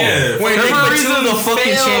champion. Trevor Ariza is a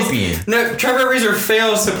fucking champion. No, Trevor Ariza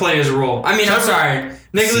fails to play his role. I mean, I'm sorry.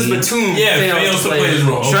 Nicholas Batum fails to play his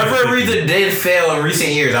role. Trevor Ariza did fail in recent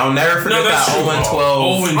years. I'll never forget that 0-12.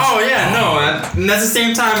 Oh yeah, no. And that's the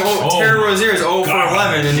same time. Terry Rozier is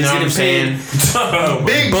 0-11, and he's getting paid.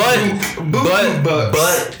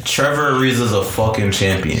 But Trevor Ariza is a fucking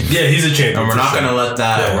champion. Yeah, he's a champion. And we're not gonna let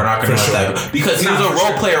that. We're not gonna let that go because he was a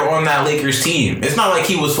role player on that Lakers team. It's not like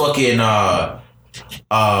he was fucking.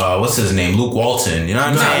 What's his name? Luke Walton. You know what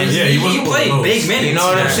I'm saying? Yeah, he played big minutes. You know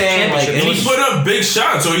what I'm saying? Like, and he put up big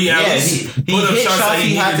shots, or he put up shots that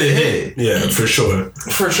he had to hit. Yeah, for sure.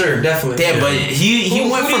 For sure, definitely. Yeah, but he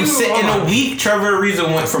went from in a week. Trevor Ariza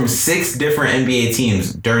went from 6 different NBA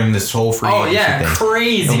teams during this whole free agency thing.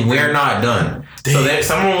 Crazy. And we're not done. Damn. So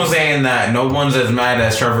someone was saying that no one's as mad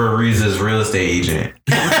as Trevor Ariza's real estate agent.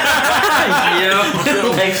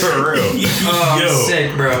 Like for real. I'm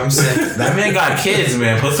sick, bro. I'm sick. That man got kids,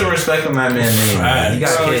 man. Put some respect on that man's name. Man. He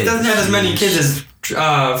got kids. He doesn't have as many kids as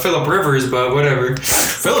Phillip Rivers, but whatever.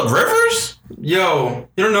 Phillip Rivers? Yo,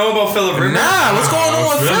 you don't know about Phillip Rivers? Nah, what's going on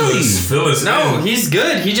with Phyllis? No, he's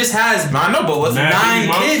good. He just has I know, but what's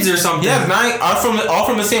 9 kids or something. Yeah, 9 all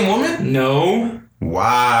from the same woman? No.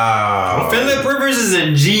 Wow. Phillip Rivers is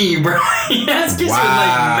a G, bro. That's kissing like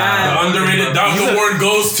mad. The underrated Dr. Ward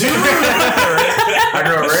goes to. I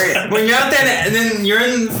know, right? When you're out there and then you're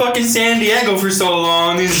in fucking San Diego for so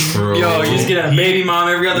long, you just get a baby mom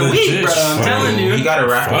every other week, bro. I'm telling you. You gotta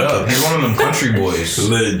wrap it up. He's one of them country boys.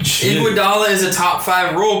 Legit. Iguodala is a top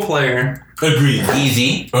 5 role player. Agreed.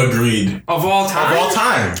 Easy. Agreed. Of all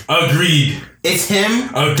time. Agreed. It's him,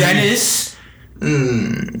 Agreed. Dennis.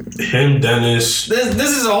 Him, Dennis.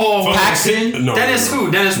 This is a whole Paxson. No, Dennis who?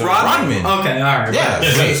 Dennis Rodman? Okay, alright. Yeah.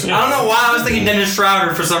 Dennis, I don't know why I was thinking Dennis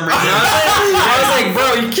Schroeder for some reason. I was like,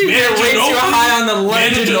 bro, you keep getting way too high on the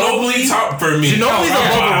left. Ginobili top for me. Ginobili's a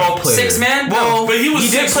local role player. 6 man? Well, but he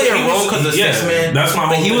did play a role because of 6 man. That's my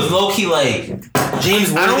whole But he was thing. low key like James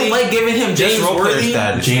Worthy. I don't like giving him just James role player Worthy?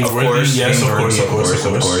 status. James Worthy, yes, of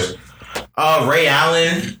course. Ray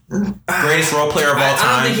Allen, greatest role player of all I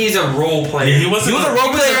time. don't think he's a role player. Yeah, he was a role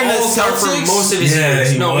player in the Celtics for most of his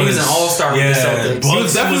years. No, he was an all-star with the Celtics. He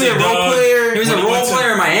was definitely a role player. He was a role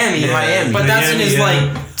player in Miami. But that's in his like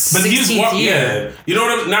 16th year. You know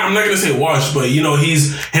what? I'm not gonna say washed, but you know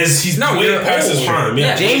he's way past his prime.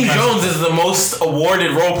 Yeah, James Jones is the most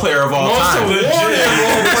awarded role player of all time. Most awarded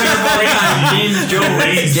role player of all time. James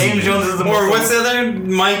Jones. James Jones is the most. Or what's the other?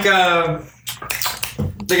 Mike.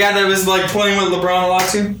 The guy that was like playing with LeBron a lot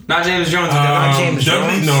too. Not James Jones. Not James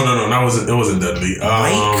Dudley? Jones. No. It wasn't Dudley.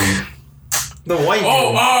 Mike. The white.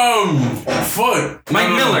 Fuck. Mike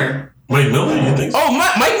Miller. Mike Miller, you think so? Oh,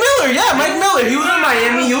 Mike Miller. Yeah, Mike Miller. He was in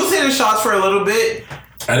Miami. He was hitting shots for a little bit.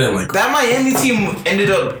 I didn't like that. Miami team ended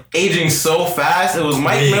up aging so fast. It was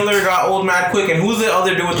Mike Miller got old mad quick, and who's the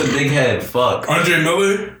other dude with the big head? Fuck. Andre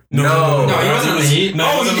Miller? No, he wasn't in the Heat.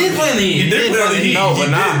 No, he did play in the Heat. He did play in the Heat. No,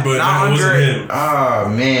 but not Andre. Him. Oh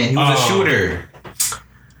man, he was a shooter.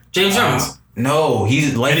 James Jones. No,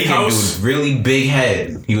 he's like dude, really big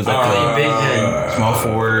head. He was like big head, small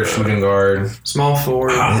forward, shooting guard. Small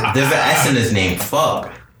forward. There's an S in his name.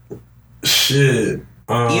 Fuck. Shit.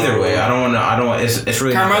 Either way, I don't want. It's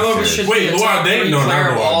really. Carmelo should be a top 3 player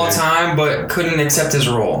of all time, but couldn't accept his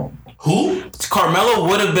role. Who? Carmelo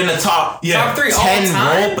would have been a top 3 10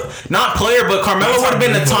 all time. Not player, but Carmelo would have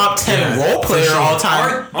been a top 10 role player all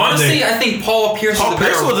time. Honestly, I think Paul Pierce was a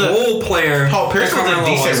better role player. Paul Pierce was a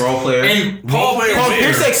decent role player. And Paul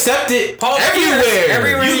Pierce accepted everywhere.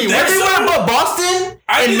 Everywhere but Boston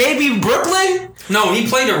and maybe Brooklyn. No, he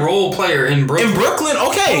played a role player in Brooklyn.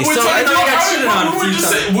 Okay. So I know I got shit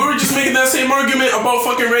on. We were just making that same argument about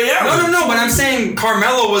fucking Ray Allen. No. But I'm saying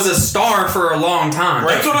Carmelo was a star for a long time.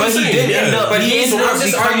 Right. That's what I'm saying. I'm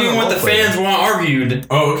just arguing what the fans want argued.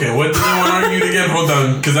 Oh, okay. What do you want argued again? Hold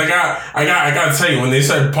on, because I got to tell you, when they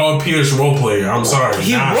said Paul Pierce role player, I'm sorry.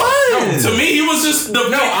 He was. To me, he was just the.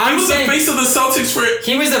 He was the face of the Celtics for.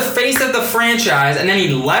 He was the face of the franchise, and then he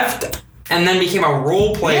left. And then became a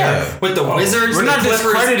role player with the Wizards, we're not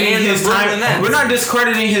discrediting his time. We're not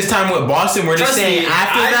discrediting his time with Boston. We're just saying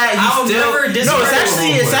after that I'll never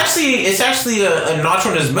discredit. It's actually a notch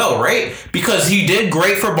on his belt, right? Because he did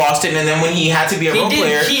great for Boston, and then when he had to be a role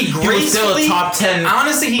player, he was still a top 10.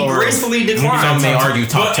 Honestly, he gracefully declined. Some may argue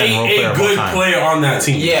top 10 role player. A good player on that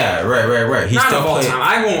team. Yeah, right. He not of all time.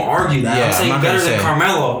 I won't argue that. I'm saying better than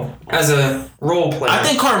Carmelo as a role player. I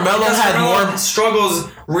think Carmelo had more struggles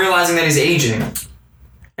realizing that he's aging.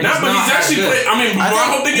 But he's actually playing. I mean, my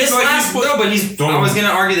whole thing is like I was gonna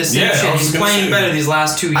argue the same shit. He's playing better these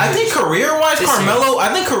last 2 years. I think career-wise,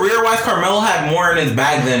 Carmelo had more in his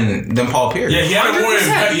bag than Paul Pierce. Yeah, he had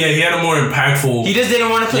a more impactful. He just didn't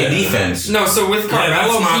want to play defense. No, so with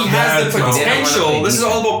Carmelo, he has the potential. This is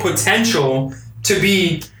all about potential to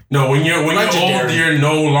be. No, when you're old, you're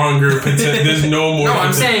no longer there's no more. No,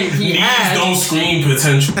 I'm saying he has no screen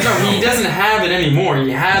potential. No, he doesn't have it anymore.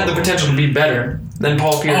 He had the potential to be better than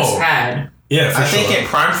Paul Pierce had. Yeah, I think in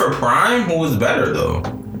prime for prime, who was better though?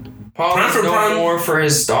 Paul is known more for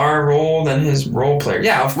his star role than his role player.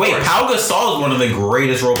 Yeah, of course. Wait, Pau Gasol is one of the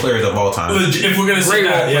greatest role players of all time. If we're gonna say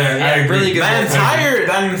that, I agree. Really good. That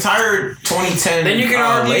entire 2010 then you can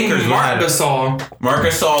argue Lakers Marc Gasol,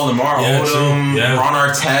 Lamar Odom, Ron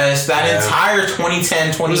Artest. That entire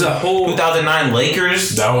 2010, 2009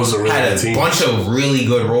 Lakers. That was a really good team. Had a bunch of really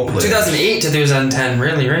good role players. 2008 to 2010,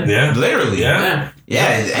 really, right? Yeah, literally. Yeah,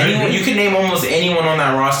 anyone, you can name almost anyone on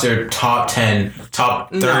that roster top 10, top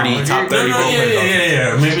 30, top 30 role players.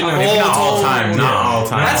 Yeah. Maybe not all time. Not all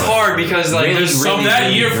time. That's hard because like there's some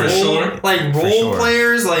that year for sure. Like role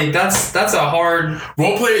players, like that's a hard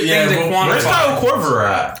role player. Yeah, thing to quantify. Where's Kyle Korver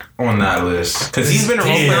at? on that list because he's been a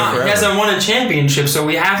role player forever. He hasn't won a championship, so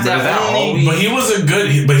we have to. But he was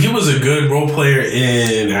a good role player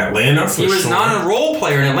in Atlanta. He was not a role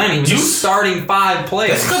player in Atlanta. He was a starting 5 player.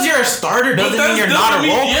 That's because you're a starter doesn't mean you're not a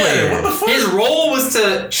role player. What the fuck? His role was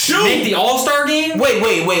to make the All-Star game. Wait.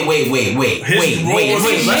 Let's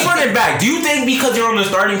run it back. Do you think because you're on the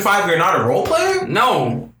starting 5, you're not a role player?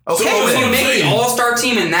 No. Okay, so if you make the All-Star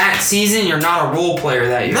team in that season, you're not a role player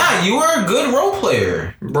that year. Nah, you were a good role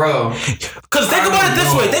player, bro. Because think about it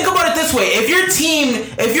this way. If your team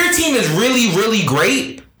is really, really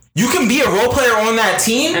great, you can be a role player on that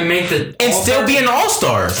team and still be an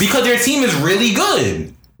All-Star because your team is really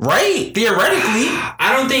good, right? Theoretically,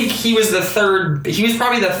 I don't think he was the third. He was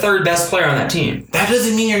probably the 3rd best player on that team. That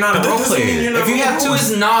doesn't mean you're not a role player. If you have who is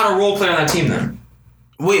not a role player on that team then?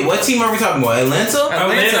 Wait, what team are we talking about? Atlanta of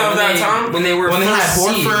that time? When they had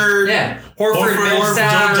Horford. Yeah. Horford,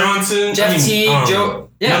 Joe Johnson. Jeff Teague, Joe.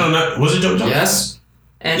 Yeah. No. Was it Joe Johnson? Yes.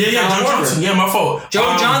 And Joe Johnson. Yeah, my fault.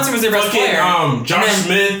 Joe Johnson was their best player. Josh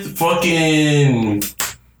Smith, fucking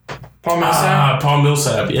Paul Millsap. Paul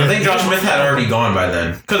Millsap. Yeah. I think Josh Smith had already gone by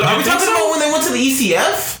then. Because are we talking about when they went to the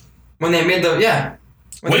ECF? When they made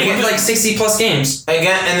when they went like 60 plus games.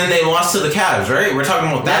 Again, and then they lost to the Cavs, right? We're talking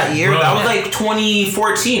about that year. That was like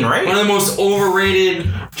 2014, right? One of the most overrated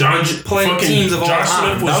teams of all time. Josh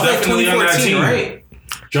Smith was definitely on that team, right?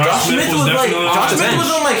 Josh Smith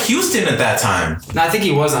was on like Houston at that time. No, I think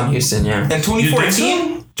he was on Houston, yeah. In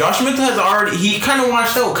 2014, Josh Smith he kind of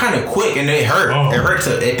washed out kind of quick, and it hurt. Oh.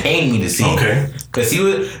 It pained me to see. Okay. Because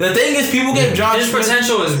the thing is, people get Josh Smith. His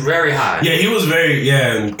potential is very high. Yeah, he was very,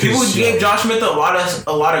 People gave Josh Smith a lot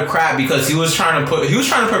of crap because he was trying to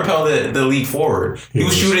propel the league forward. He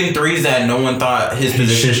was shooting threes that no one thought his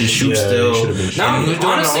position should shoot still.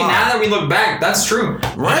 Honestly, now that we look back, that's true.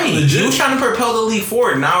 Right. He was trying to propel the league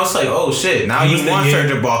forward. Now it's like, oh shit, now you want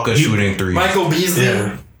Serge Ibaka shooting threes. Michael Beasley.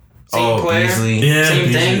 Yeah. Same player,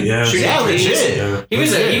 same thing. Yeah, legit. Yeah. He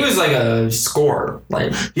was like a scorer,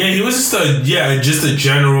 he was just a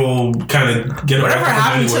general kind of whatever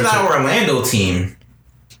happened to that Orlando team.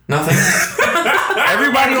 Nothing.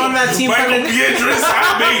 Everybody on that team. Michael Beatrice,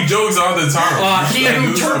 I make jokes all the time.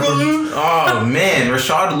 Oh man,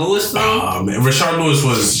 Rashard Lewis though. Oh man, Rashard Lewis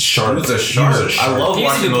was sharp. He was a sharp. I love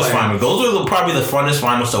watching those finals. Those are probably the funnest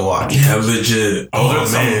finals to watch. Yeah, legit. That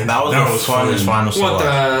was the funnest finals to watch.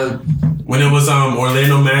 When it was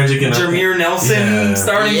Orlando Magic and Jameer Nelson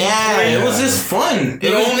starting. Yeah, it was just fun.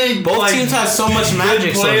 Both teams had so much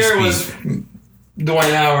magic. Player was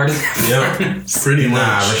Dwight Howard. Yeah, pretty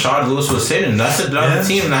much. Rashard Lewis was hitting. That's another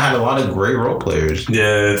team that had a lot of great role players.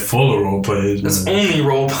 Yeah, full of role players. That's only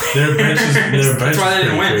role players. Their benches. That's why they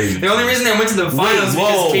didn't win. Crazy. The only reason they went to the finals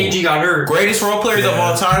because KG got hurt. Greatest role players of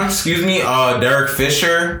all time. Excuse me. Derek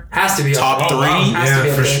Fisher has to be top 3.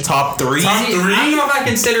 Top 3. I don't know if I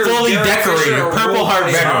consider fully decorated Purple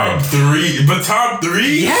Heart veteran. Top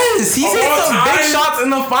 3. Yes, he's hit some big shots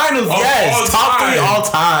in the finals. Yes, top 3 all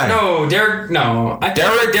time. No, Derek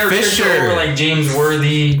Fisher over like James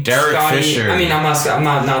Worthy, Derek Scotty. Fisher. I mean, I'm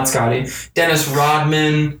not Scotty. Dennis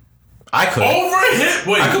Rodman. I could overhit.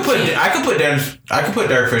 Wait, I could put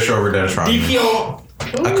Derek Fisher over Dennis Rodman. DPO.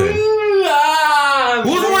 I could.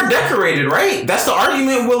 Who's more decorated, right? That's the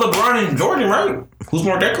argument with LeBron and Jordan, right? Who's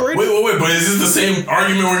more decorated? Wait, but is this the same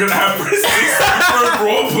argument we're gonna have for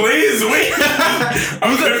role plays?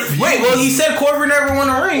 Well, he said Corver never won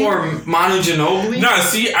a ring. Or Manu Ginobili? Nah,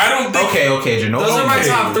 see, I don't think... Okay, Ginobili. Those are my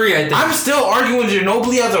top 3, I think. I'm still arguing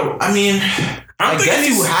Ginobili as a... I mean... I guess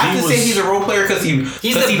you have to say he's a role player because he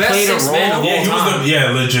played a role.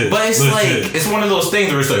 Legit. But it's it's one of those things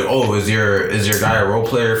where it's like, oh, is your guy a role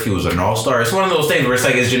player if he was an all-star? It's one of those things where it's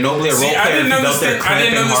like, is Ginobili a role player? I didn't understand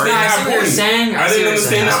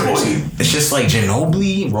that point. It's just like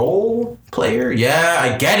Ginobili role player. Yeah,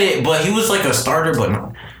 I get it, but he was like a starter, but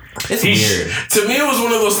no. It's weird. To me, it was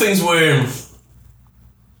one of those things where,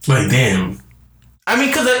 like, damn. I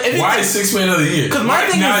mean, why is 6th man of the year? Because my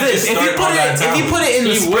thing is this: if you put it in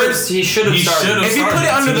the Spurs, he should have started. If you put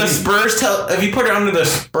it under the Spurs, if you put it under the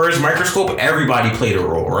Spurs microscope, everybody played a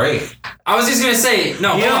role, right? I was just gonna say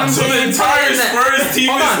no. Hold on. So the entire Spurs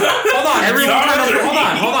team. Hold on.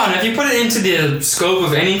 Hold on. If you put it into the scope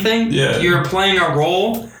of anything, you're playing a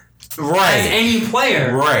role, right? As any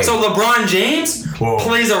player, right? So LeBron James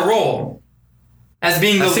plays a role as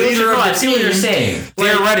being the leader of the team. I see what you're saying.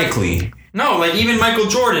 Theoretically. No, like even Michael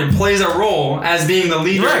Jordan plays a role as being the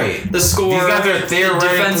leader, the scorer. These guys are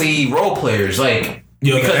theoretically role players,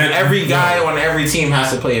 because every guy on every team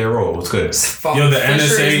has to play a role. It's good. The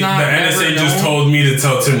NSA just told me to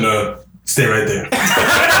tell Tim to stay right there.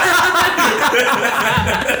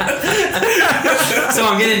 So So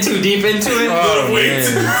I'm getting too deep into it. Oh, wait.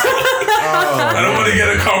 I don't want to get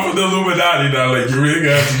a call from the Illuminati now. Like, you really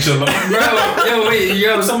got to chill out. Bro,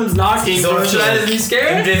 yo, someone's knocking. So should I be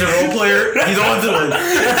scared? MJ's a role player. He's on to it.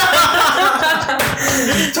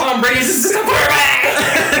 Tom Brady's assistant quarterback.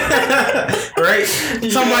 Right?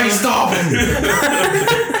 Somebody stop him.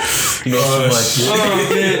 You know so much. Oh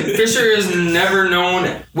man, Fisher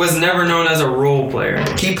was never known as a role player.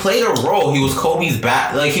 He played a role. He was Kobe's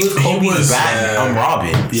bat. Like he was Kobe's bat on Robin.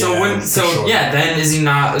 Yeah, then is he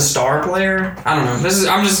not a star player? I don't know.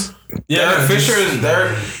 I'm just. Yeah, Fisher is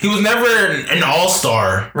there. He was never an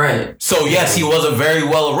all-star. Right. So yes, he was a very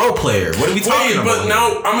well role player. What are we talking about? But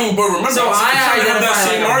now, but remember, so I have that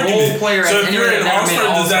same argument. So if you're an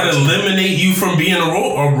all-star, does that eliminate you from being a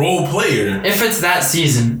role player? If it's that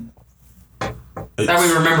season. That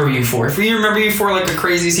we remember you for. If we remember you for like a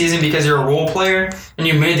crazy season because you're a role player and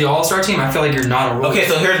you made the All-Star team, I feel like you're not a role player.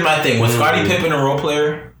 Okay, so here's my thing. Was Scottie Pippen a role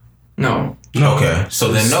player? No. Okay,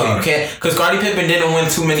 so then no, you can't, because Scottie Pippen didn't win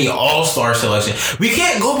too many All-Star selections. We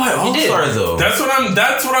can't go by All-Stars though. That's what I'm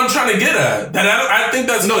trying to get at. I think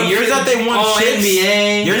that's years that they won chips.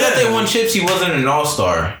 NBA. Years that they won chips, he wasn't an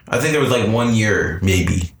All-Star. I think there was like 1 year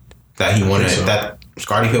maybe that he won it. That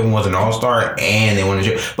Scottie Pippen was an All-Star and they won a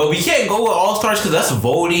chip. But we can't go with All-Stars because that's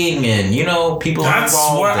voting and people are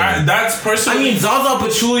involved. That's personally. Zaza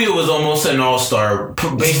Pachulia was almost an All-Star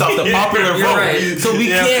based off the popular vote. Right. So we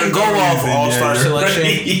can't go off All-Star selection.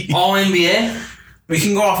 Right. All NBA? We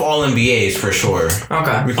can go off all NBAs for sure.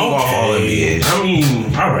 Okay. We can go off all NBAs.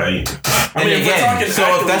 All right. Again, so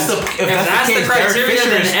if that's the criteria,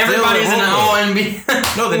 then everybody's an all NBA.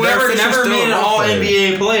 No, whoever never made an all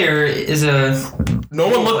NBA player is a. No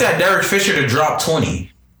one looked at Derek Fisher to drop 20.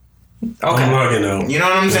 Okay. I'm logging out. You know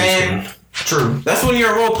what I'm saying? True. That's when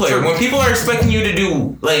you're a role player. True. When people are expecting you to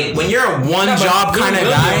do when you're a one-job kind of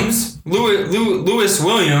guy. Lewis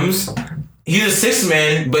Williams. He's a 6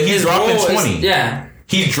 man, but he's dropping 20.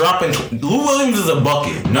 He's dropping. Lou Williams is a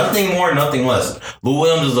bucket. Nothing more, nothing less. Lou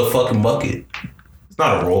Williams is a fucking bucket. It's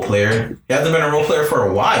not a role player. He hasn't been a role player for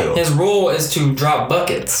a while. His role is to drop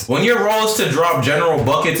buckets. When your role is to drop general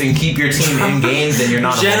buckets and keep your team in games, then you're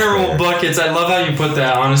not a general buckets. I love how you put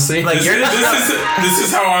that, honestly. This is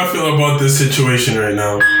how I feel about this situation right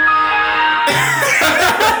now.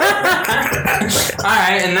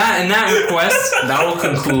 Alright, and that request that'll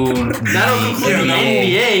conclude the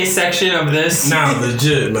NBA section of this. Nah,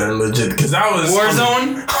 legit, because I was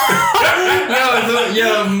Warzone.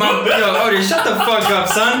 Odie, shut the fuck up,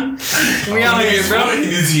 son. We out here, bro. He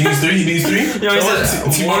needs three. He said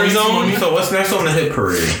Warzone. So what's next on the hit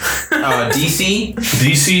parade? DC.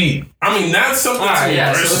 That's something.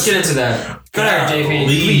 Alright, so let's get into that. Go ahead, JP.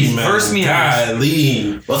 Please, verse me out.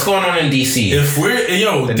 What's going on in DC? If we're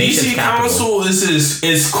DC Council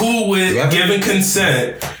is cool with giving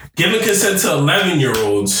consent to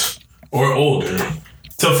 11-year-olds or older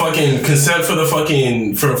to fucking consent for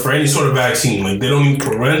for any sort of vaccine. Like they don't need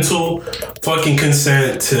parental fucking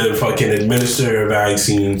consent to fucking administer a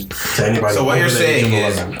vaccine to anybody. So what you're saying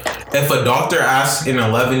is, if a doctor asks an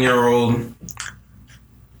 11-year-old.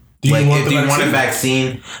 Do you want a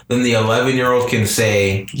vaccine? Then the 11-year-old can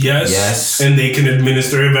say yes, and they can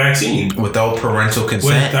administer a vaccine without parental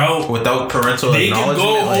consent, without parental they acknowledgement. They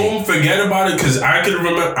can go home, forget about it. Because I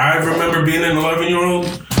remember being an 11-year-old.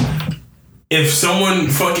 If someone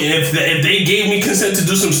if they gave me consent to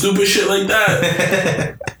do some stupid shit like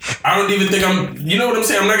that, I don't even think you know what I'm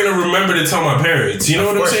saying? I'm not going to remember to tell my parents. You know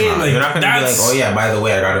what I'm saying? Like, you're not going to be like, oh yeah, by the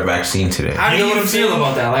way, I got a vaccine today. How do you feel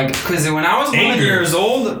about that? Like, because when I was 1 years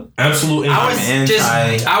old, absolutely,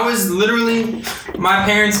 I was literally, my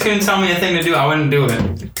parents couldn't tell me a thing to do. I wouldn't do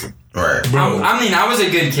it. Right. I was a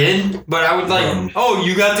good kid, but I would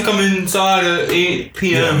you got to come inside at 8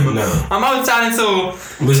 p.m. Yeah, no. I'm outside until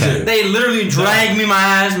they literally dragged me my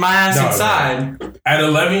ass inside. No. At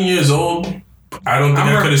 11 years old, I don't think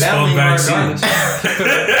I could have spelled vaccine.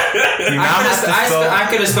 I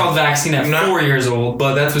could have spelled vaccine at 4 years old,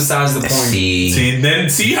 but that's besides the point. See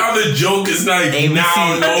how the joke is like ABC,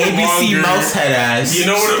 now no ABC longer. mouse head ass. You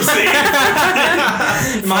know what I'm saying?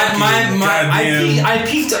 I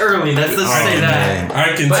peaked early. Let's say that.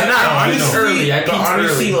 I can. But I peaked early.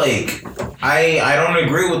 Honestly, I don't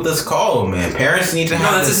agree with this call, man. Parents need to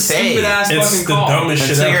have the say. Stupid ass fucking call. Dumbest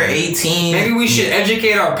shit until you're 18. Maybe we should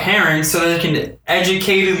educate our parents so they can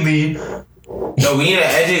educatedly. No, we need to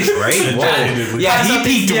educate, right? Whoa. Yeah, he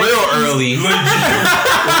peaked real early.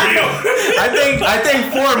 I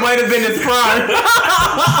think 4 might have been his prime.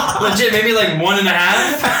 Legit, maybe like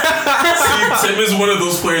 1.5. See, Tim is one of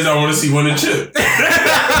those players I want to see win a chip.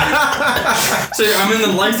 So I'm in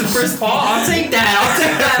the likes of Chris Paul. I'll take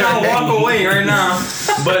that and I'll walk away right now.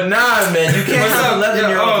 But nah, man, you can't have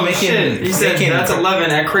 11-year-olds making. He said that's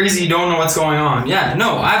 11 at crazy. You don't know what's going on. Yeah,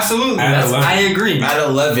 no, absolutely. I agree. At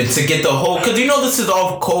 11 to get the whole, because you know this is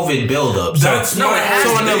all COVID buildup. So it has to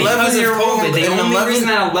be because of COVID. The only reason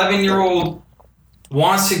that 11-year-old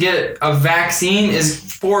wants to get a vaccine is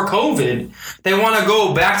for COVID. They want to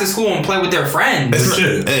go back to school and play with their friends.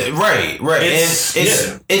 Right.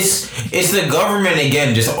 It's the government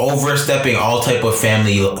again just overstepping all type of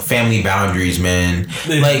family boundaries, man.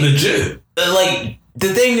 Like legit. Like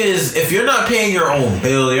the thing is, if you're not paying your own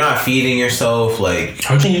bill, you're not feeding yourself. Like,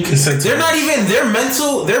 how can you consent? They're not even.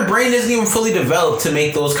 Their brain isn't even fully developed to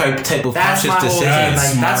make those type of conscious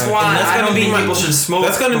decisions. That's why I don't think people should smoke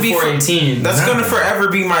before 18. That's gonna forever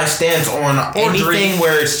be my stance on anything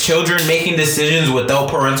where it's children making decisions without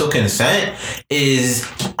parental consent.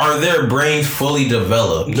 Are their brains fully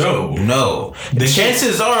developed? No. The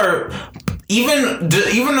chances are,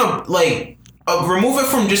 remove it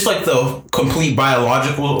from just like the complete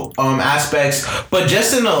biological aspects, but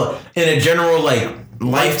just in a general like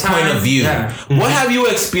life point of view. Yeah. What have you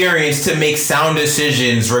experienced to make sound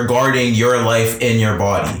decisions regarding your life and your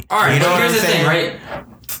body? All right, here's the thing, right?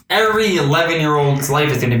 Every 11-year-old's life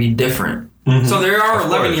is going to be different. Mm-hmm. So there are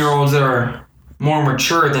 11-year-olds that are more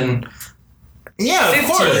mature than. Yeah, of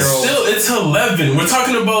course. Still, it's 11. We're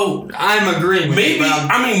talking about. I'm agreeing. Maybe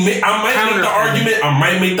I might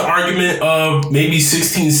make the argument of maybe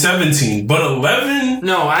 16, 17, but 11.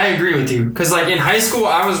 No, I agree with you because like in high school,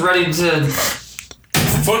 I was ready to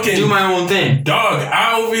fucking do my own thing. Dog,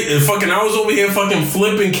 I was over here fucking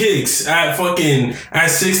flipping kicks at 16,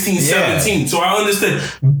 17. So I understood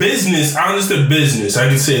business. I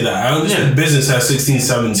can say that. I understood business at 16,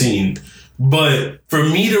 17. But for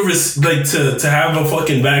me to have a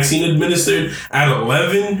fucking vaccine administered at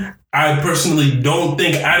 11, I personally don't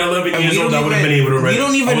think at 11 years old I would have been able to. We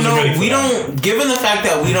don't even know. Given the fact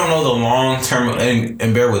that we don't know the long term,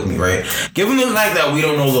 and bear with me, right? Given the fact that we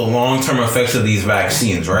don't know the long term effects of these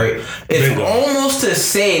vaccines, right? It's almost to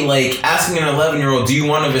say like asking an 11-year-old, "Do you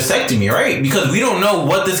want a vasectomy?" Right? Because we don't know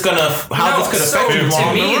how this could affect you long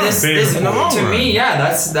term. To me,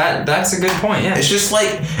 that's a good point. Yeah, it's just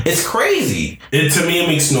like it's crazy. To me, it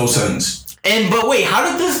makes no sense. But wait,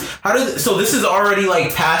 so this is already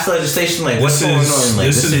like past legislation, like what's going on? Like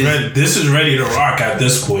this is ready to rock at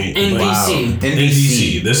this point. In DC. In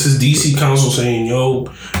DC. This is DC Council saying, yo,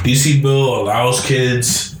 DC bill allows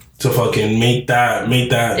kids to fucking make that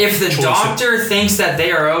if the doctor thinks that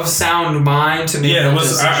they are of sound mind to make that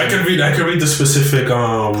decision. I could read the specific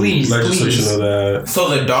legislation of that. So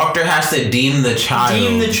the doctor has to deem the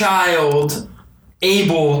child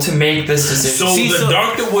able to make this decision. So the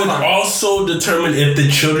doctor would also determine if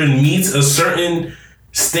the children meets a certain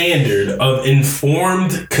standard of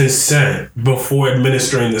informed consent before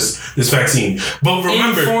administering this vaccine. But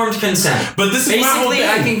remember, informed consent. But this is basically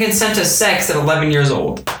I can consent to sex at 11 years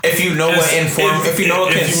old. If you know what informed, if you know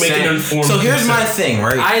what consent. So here's my thing,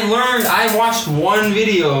 right? I watched one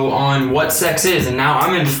video on what sex is, and now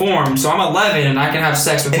I'm informed. So I'm 11 and I can have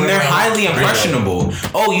sex with. And they're highly impressionable.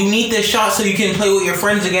 Oh, you need this shot so you can play with your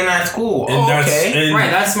friends again at school. Okay,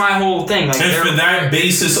 right. That's my whole thing. Like, and for that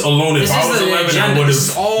basis alone, if I was 11, I would have.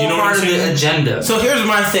 It's all part of the agenda. So here's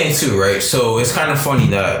my thing too, right? So it's kind of funny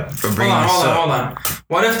that for bringing this up. Hold on.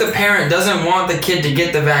 What if the parent doesn't want the kid to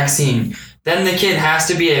get the vaccine? Then the kid has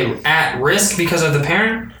to be at risk because of the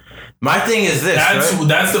parent? My thing is this.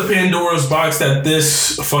 That's the Pandora's box that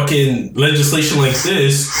this fucking legislation like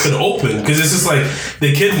this could open. Because it's just like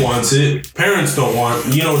the kid wants it. Parents don't want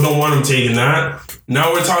them taking that.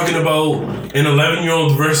 Now we're talking about an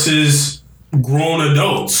 11-year-old versus grown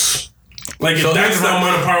adults. Like, if that's the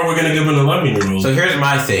amount of power we're going to give an 11-year-old. So here's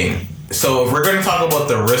my thing. So if we're going to talk about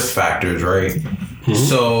the risk factors, right? Mm-hmm.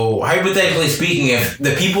 So hypothetically speaking, if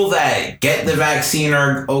the people that get the vaccine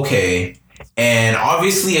are okay, and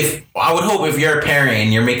obviously I would hope if you're a parent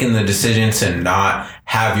and you're making the decision to not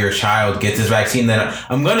have your child get this vaccine, then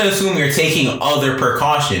I'm going to assume you're taking other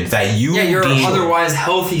precautions that you you're an otherwise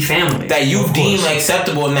healthy family. That you deem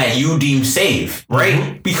acceptable and that you deem safe, right?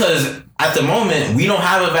 Mm-hmm. Because at the moment, we don't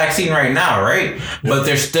have a vaccine right now, right? But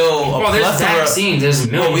there's still there's vaccines. There's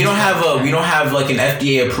millions. We don't have like an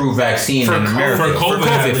FDA approved vaccine in America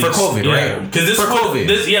for COVID, right? Because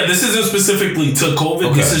this isn't specifically to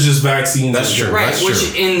COVID. Okay. This is just vaccines. That's true, right?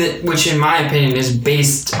 Which in my opinion is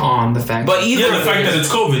based on the fact. But the fact that it's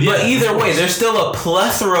COVID. But either way, there's still a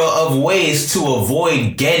plethora of ways to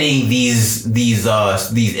avoid getting these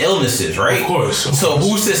illnesses, right? Of course. So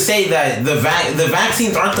who's to say that the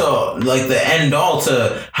vaccines aren't the end all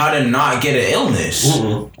to how to not get an illness?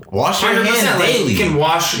 Mm-hmm. Wash your hands daily.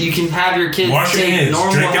 You can have your kids take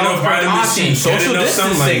normal health precautions. Social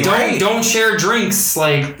distancing. Don't share drinks,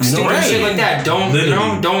 like stupid shit like that. Don't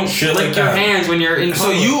lick your hands when you're in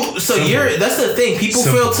public. That's the thing. People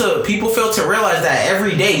fail to realize that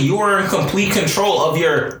every day you are in complete control of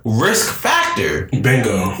your risk factor.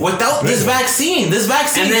 Bingo. Without this vaccine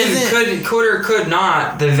and then could or could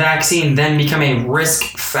not the vaccine then become a risk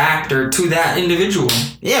factor to that individual?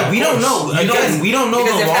 Yeah, we don't know. Again, we don't know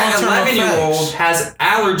the long-term effects. Because if an 11-year-old has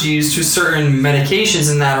allergies to certain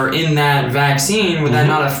medications that are in that vaccine, would that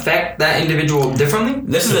not affect that individual differently?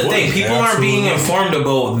 This is the thing. People aren't being informed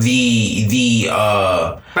about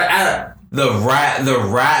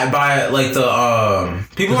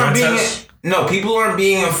people aren't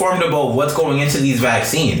being informed about what's going into these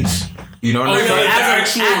vaccines. You know what I'm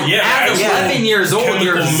saying? As 11 years old,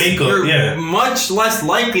 you're much less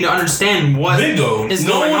likely to understand what is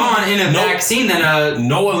going on in a vaccine than a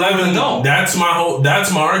 11 adult. That's my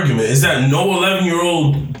argument. Is that no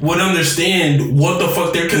 11-year-old would understand what the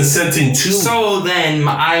fuck they're consenting to. So then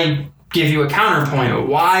I give you a counterpoint.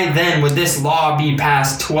 Why then would this law be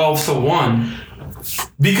passed 12-1?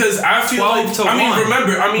 Because I feel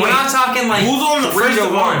remember, we're not talking like who's on the first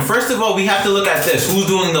of all. First of all, we have to look at this. Who's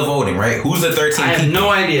doing the voting, right? Who's the 13 people? I have no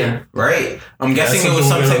idea. Right? I'm guessing it was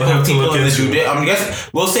some type of people in the judicial. I'm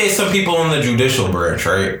guessing we'll say some people in the judicial branch,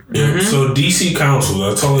 right? Yeah. Mm-hmm. So DC Council.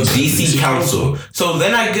 That's all. DC Council. So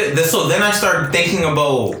then I start thinking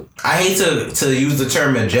about. I hate to use the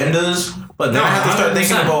term agendas. But then I have to start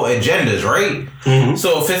thinking about agendas, right? Mm-hmm.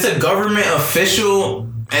 So if it's a government official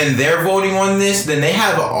and they're voting on this, then they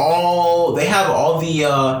have all the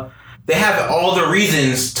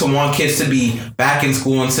reasons to want kids to be back in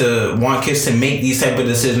school and to want kids to make these type of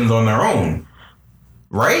decisions on their own.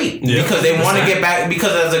 Right? Yeah, because they want to get back,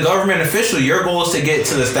 because as a government official, your goal is to get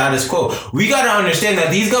to the status quo. We got to understand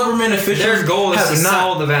that these government officials, their goal is to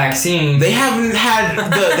sell the vaccine. They haven't had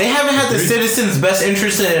the citizens' best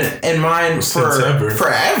interest in mind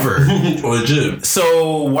forever. Legit.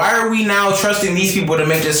 So why are we now trusting these people to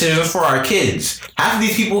make decisions for our kids? Half of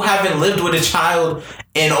these people haven't lived with a child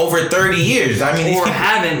in over 30 years. I mean,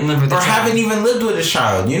 haven't even lived with a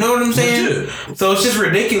child. You know what I'm saying? Legit. So it's just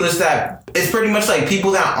ridiculous that it's pretty much like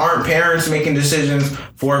people that aren't parents making decisions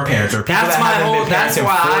for parents, or people that's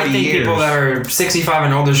why I think people that are 65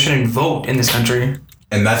 and older shouldn't vote in this country.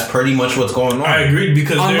 And that's pretty much what's going on. I agree,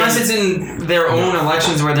 because unless it's in their own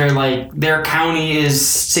elections where they're like their county is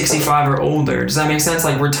 65 or older. Does that make sense?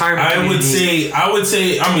 Like retirement. I would say. I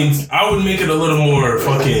would make it a little more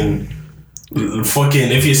fucking.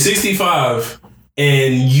 If you're 65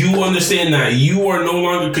 and you understand that you are no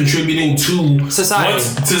longer contributing to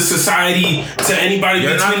society, to anybody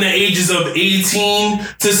between the ages of 18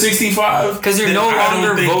 to 65, because you're no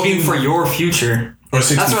longer voting for your future. Or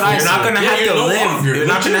 64. That's what I said. You're not gonna have to live. You're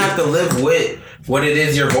not gonna have to live with what it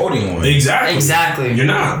is you're voting on. Exactly. You're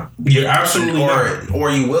not. You're absolutely not. Or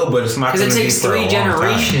you will, but it's not. Because it takes 3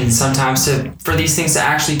 generations sometimes for these things to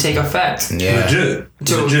actually take effect. Yeah. Legit.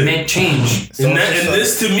 To make change. So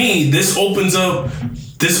this to me, this opens up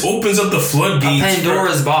the floodgates. A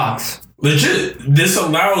Pandora's box. Legit. This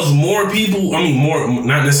allows more people,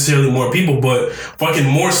 not necessarily more people, but fucking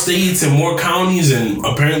more states and more counties and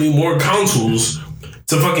apparently more councils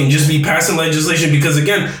to fucking just be passing legislation, because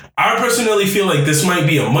again, I personally feel like this might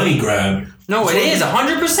be a money grab. No, it is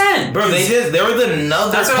 100%. Bro, there was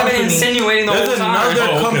another. That's what I've been insinuating the whole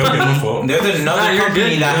time. There's another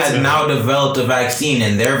company that has now developed a vaccine,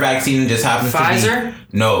 and their vaccine just happens Pfizer? to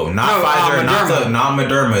be Pfizer, not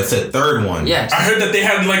Moderna. It's a third one. Yes. I heard that they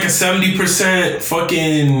had like a 70%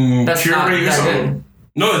 fucking cure rate or something. Good.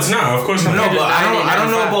 No, it's not. Of course not. No, but I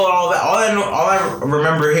don't know about all that. All I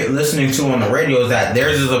remember listening to on the radio is that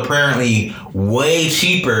theirs is apparently way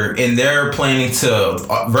cheaper, and they're planning to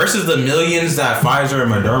versus the millions that Pfizer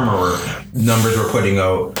and Moderna numbers were putting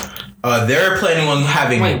out. They're planning on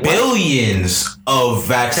having billions of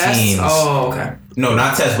vaccines. Tests? Oh, okay. No,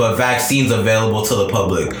 not tests, but vaccines available to the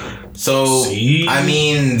public. So, I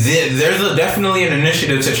mean, there's definitely an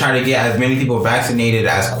initiative to try to get as many people vaccinated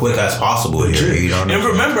as quick as possible here. You know what and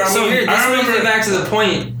remember, this brings me back to the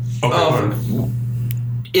point of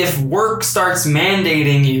if work starts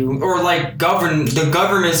mandating you, or like the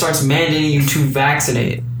government starts mandating you to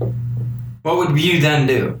vaccinate, what would you then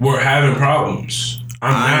do? We're having problems.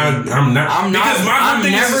 I'm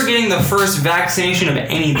never getting the first vaccination of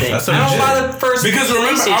anything. I don't buy the first. Because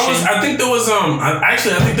remember, I think there was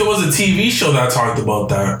a TV show that talked about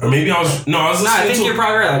that, or maybe I was listening I think you're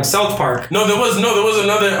probably right, like South Park. No, there was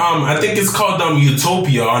another. I think it's called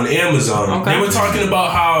Utopia on Amazon. Okay. They were talking about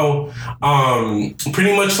how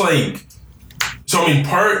pretty much like So I mean,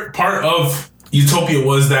 part of utopia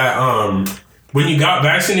was that when you got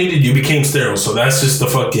vaccinated, you became sterile. So that's just the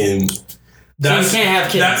fucking. So you can't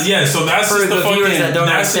have kids. So that's just the fucking.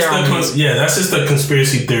 That's just the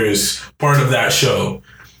conspiracy theorist part of that show.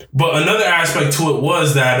 But another aspect to it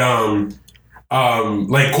was that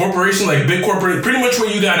like corporation, like big corporate, pretty much where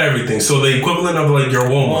you got everything. So the equivalent of like your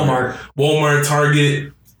Walmart,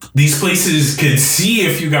 Target. These places could see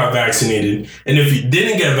if you got vaccinated, and if you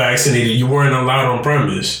didn't get vaccinated, you weren't allowed on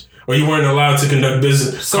premise, or you weren't allowed to conduct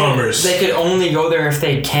business commerce. They could only go there if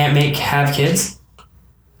they can't have kids?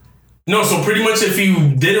 No, so pretty much if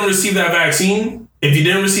you didn't receive that vaccine,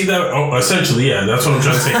 essentially, yeah, that's what I'm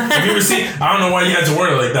trying to say. If you receive, I don't know why you had to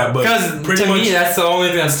word it like that, but because to me, that's the only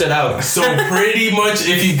thing that stood out. So pretty much,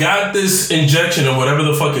 if you got this injection or whatever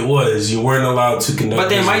the fuck it was, you weren't allowed to conduct. But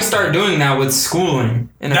they might start doing that with schooling.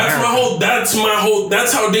 That's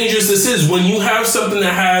how dangerous this is. When you have something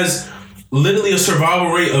that has literally a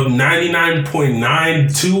survival rate of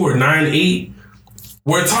 99.92 or 98,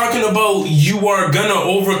 we're talking about you are gonna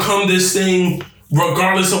overcome this thing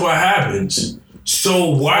regardless of what happens. So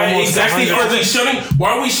why are we shutting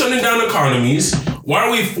down economies? Why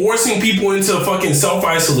are we forcing people into fucking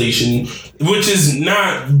self-isolation, which is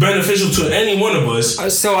not beneficial to any one of us?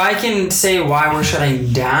 So I can say why we're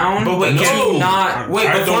shutting down, but wait,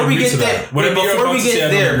 before we get there,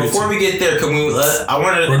 can we? I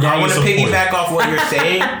want to piggyback off what you're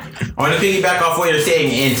saying. I want to piggyback off what you're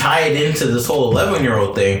saying and tie it into this whole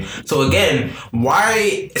 11-year-old thing. So again,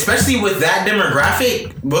 why, especially with that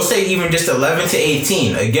demographic, we'll say even just 11 to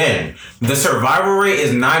 18. Again, the survival rate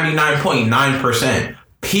is 99.9%.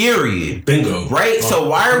 Period. Bingo. Right? So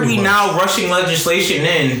why are we now rushing legislation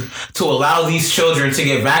in to allow these children to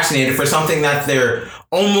get vaccinated for something that they're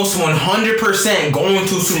almost 100% going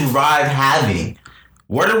to survive having?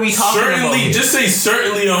 What are we talking about? Just say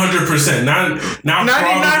certainly 100%. Not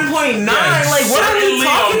 99.9. Like, what are we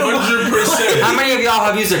talking 100%. How many of y'all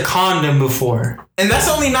have used a condom before? And that's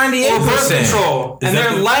only 98%. Or birth control. And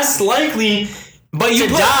they're less likely to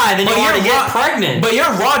die than you are to get pregnant. But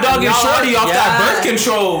you're raw dogging shorty off that birth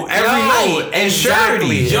control every night.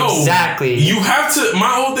 Exactly. Exactly. You have to.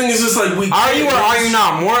 My whole thing is just like are you or are you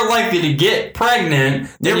not more likely to get pregnant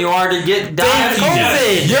than you are to die of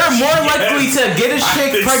COVID? You're more likely to get a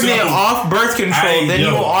chick pregnant off birth control than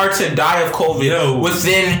you are to die of COVID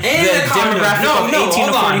within the demographic of 18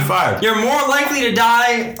 to 45. You're more likely to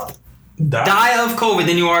die of COVID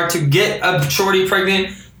than you are to get a shorty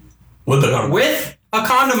pregnant with a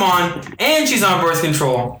condom on, and she's on birth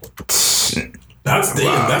control. That's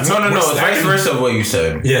no. It's vice versa of what you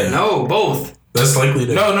said. Yeah. No, both. Less likely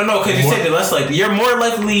to. No, because you said the less likely. You're more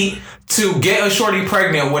likely to get a shorty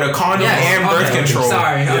pregnant with a condom and birth control.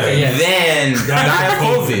 Than die of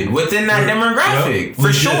COVID within that demographic.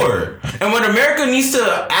 For sure. And what America needs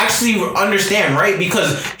to actually understand, right?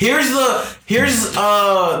 Because here's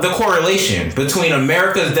the correlation between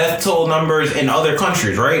America's death toll numbers and other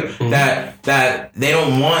countries, right? Mm-hmm. That they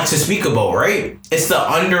don't want to speak about, right? It's the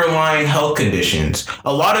underlying health conditions.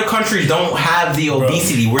 A lot of countries don't have the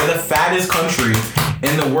obesity. We're the fattest country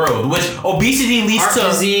in the world, which obesity leads heart to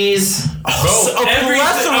disease, a plethora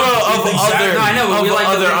of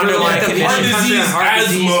other underlying conditions. Heart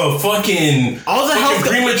disease, asthma, fucking all the health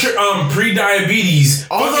premature pre-diabetes,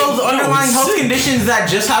 all those underlying health conditions that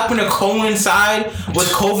just happen to coincide with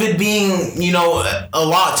COVID being, a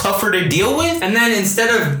lot tougher to deal with. And then instead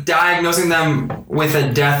of diagnosing them with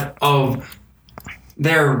a death of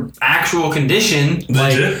their actual condition,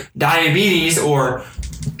 like diabetes or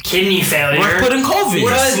kidney failure, we're putting COVID.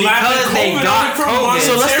 Because they got COVID.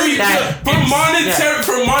 So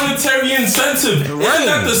for monetary incentive. Isn't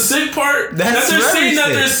that the sick part? That they're saying that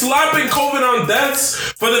they're slapping COVID on deaths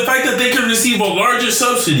for the fact that they can receive a larger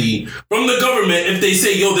subsidy from the government if they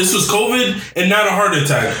say, yo, this was COVID and not a heart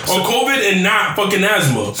attack. Or COVID and not fucking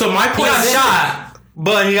asthma. So my point is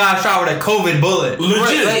but he got shot with a COVID bullet.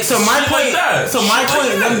 Legit. Right, so my point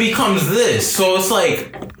then becomes this. So it's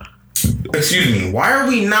like, excuse me, why are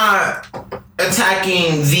we not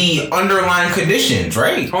attacking the underlying conditions,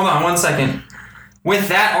 right? Hold on 1 second. With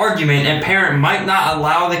that argument, a parent might not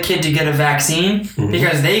allow the kid to get a vaccine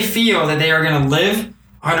because they feel that they are going to live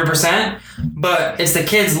 100%, but it's the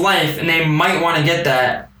kid's life and they might want to get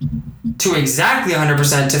that to exactly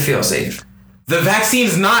 100% to feel safe. The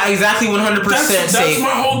vaccine's not exactly 100% safe. That's my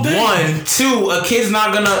whole thing. 1, 2, a kid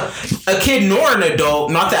nor an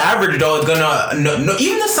adult, not the average adult, is gonna, no,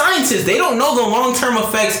 even the scientists, they don't know the long-term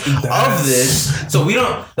effects of this. So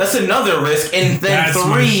that's another risk. And then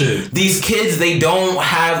 3, these kids, they don't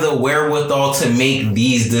have the wherewithal to make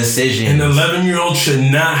these decisions. An 11-year-old should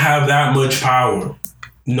not have that much power.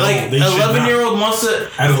 No, like they 11-year-old wants to.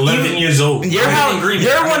 At 11 years old,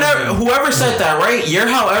 whoever said that, right? You're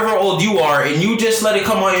however old you are, and you just let it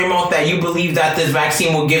come out of your mouth that you believe that this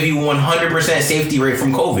vaccine will give you 100% safety rate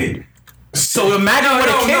from COVID. So imagine what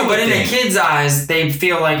a kid would think. But in a kid's eyes, they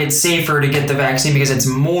feel like it's safer to get the vaccine because it's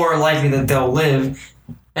more likely that they'll live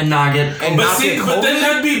and not get COVID. But then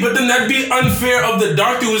that'd be unfair of the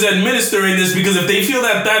doctor who's administering this, because if they feel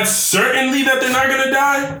that that's certainly that they're not gonna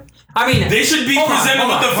die, I mean, they should be presented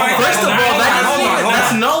with the fact. First of all,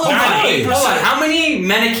 that's null and void. Hold on. How many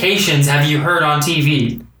medications have you heard on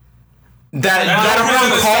TV? That are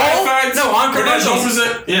on call? No, on commercials.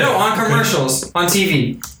 No, on commercials on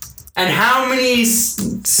TV. And how many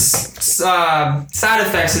side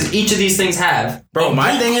effects does each of these things have? Bro,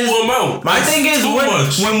 my thing is when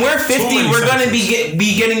we're 50, we're gonna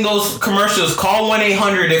be getting those commercials. Call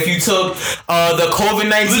 1-800 if you took the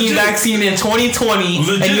COVID-19 vaccine in 2020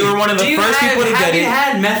 and you were one of the first people to get it. Have you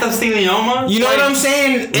had mesothelioma? You know what I'm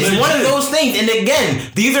saying? It's one of those things. And again,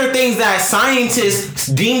 these are things that scientists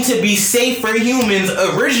deemed to be safe for humans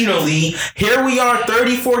originally. Here we are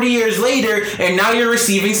 30, 40 years later, and now you're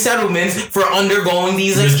receiving settlements for undergoing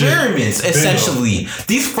these experiments, essentially.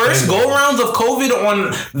 These first go-rounds of COVID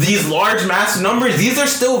on these large mass numbers, these are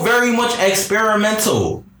still very much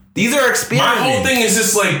experimental. These are experiments. My whole thing is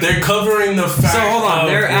just like they're covering the fact. So hold on,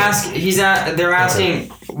 they're asking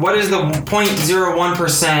what is the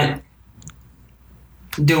 0.01%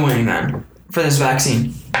 doing then for this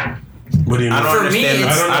vaccine? What do you mean? I don't understand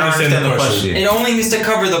the question. It only needs to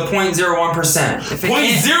cover the 0.01%.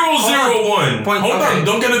 0.001. Hold on,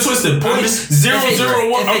 don't get it twisted. 0.001.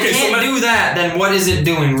 If it can't do that, then what is it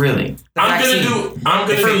doing really? For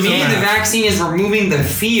me, the vaccine is removing the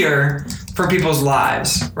fear for people's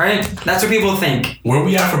lives, right? That's what people think. Where are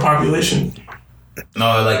we at for population?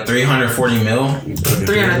 No, like 340 mil.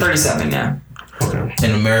 337, yeah. Okay.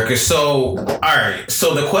 In America. So, all right.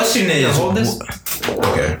 So the question is. Hold this.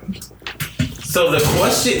 Okay. So the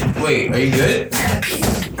question. Wait, are you good?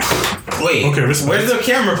 Wait. Okay. Where's the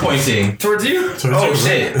camera pointing? Towards you. Oh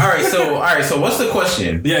shit! All right. So what's the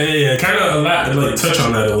question? Yeah. Kind of like touch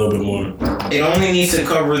on that a little bit more. It only needs to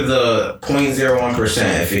cover the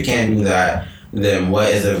 0.01%. If it can't do that, then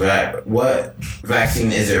what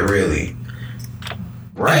vaccine is it really?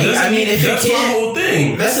 Right. I mean, if that's it can't, my whole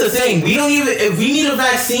thing. That's the thing. We don't even. If we need a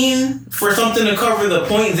vaccine for something to cover the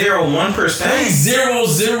 0.01%.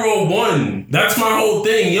 0.001. That's my whole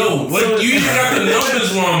thing, yo. Like, you even got the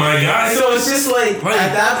numbers wrong, my guy. So it's just like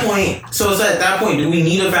at that point. So it's at that point. Do we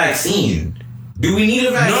need a vaccine? Do we need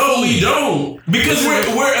a vaccine? No, we don't. Because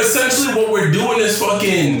we're essentially what we're doing is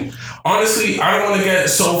fucking. Honestly, I don't want to get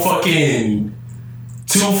so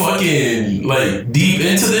too fucking like deep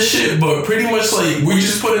into this shit, but pretty much like we're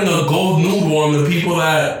just putting a gold noodle on the people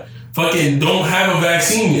that fucking don't have a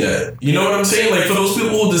vaccine yet. You know what I'm saying? Like for those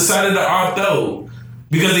people who decided to opt out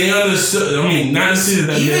because they understood. I mean, not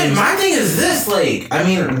necessarily that. Even my thing is this, like, I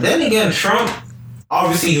mean, then again, Trump.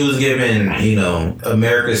 Obviously, he was given,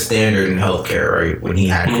 America's standard in healthcare, right, when he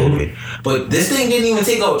had COVID. But this thing didn't even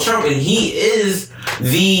take out Trump, and he's the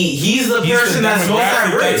person that's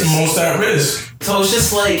most at risk. So it's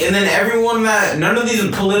just like, and then none of these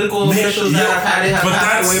political officials that have had it have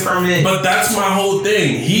passed away from it. But that's my whole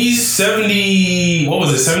thing. He's 70, what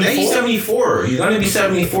was it, 74? He's 74. He's going to be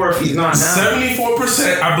 74 if he's not now.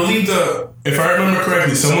 74%, I believe if I remember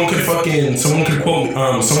correctly, someone could quote,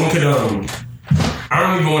 I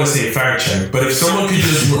don't even want to say fact check, but if someone could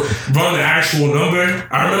just run the actual number,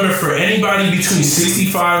 I remember for anybody between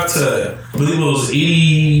 65 to, I believe it was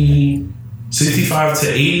 80, 65 to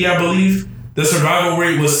 80, I believe, the survival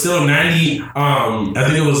rate was still 90, I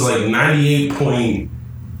think it was like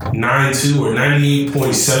 98.92 or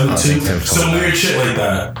 98.72, some weird shit like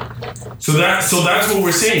that. So that's what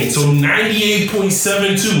we're saying. So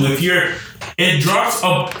 98.72, it drops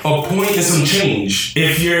a point and some change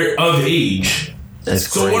if you're of age. That's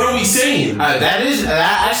so crazy. What are we saying?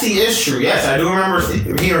 That actually is true. Yes, I do remember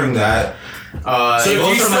hearing that. So it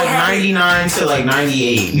goes from like 99 to like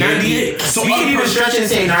 98. 98. So we can even stretch and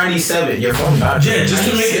say 97. Your phone got yeah, just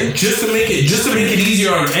to make it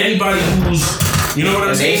easier on anybody who's, you know what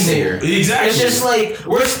I'm saying? Exactly. It's just like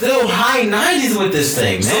we're still high 90s with this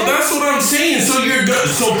thing, man. So that's what I'm saying. So you're good.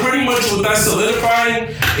 So pretty much with that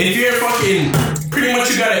solidifying, if you're fucking. Pretty much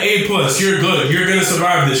you got an A+, you're good. You're gonna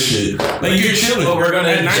survive this shit. Like you're chilling. But we're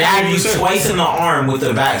gonna jab you twice in the arm with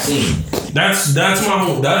the vaccine. That's the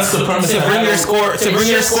premise. To bring your score up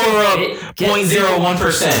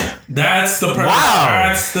 0.01%. That's the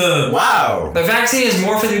premise. Wow. The vaccine is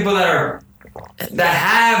more for the people that are that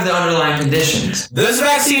have the underlying conditions. This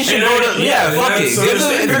vaccine should go to fuck it.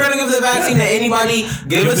 If you're gonna give the vaccine to anybody,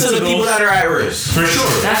 give it to the people that are at risk. For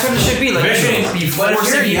sure. That's what it should be. Like it shouldn't be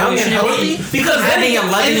forcing young and healthy. Because having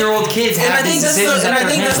 11-year-old kids have these decisions. And I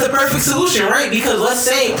think that's the perfect solution, right? Because let's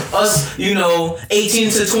say us, 18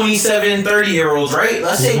 to 27, 30-year-olds, right?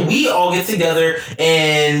 Let's say we all get together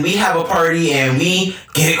and we have a party and we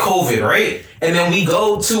get COVID, right? And then we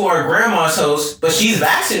go to our grandma's house, but she's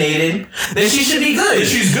vaccinated, then she should be good.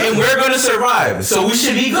 She's good. And we're going to survive. So we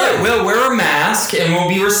should be good. Yeah, we'll wear a mask and we'll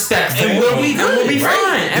be respectful. And we'll be good. And we'll be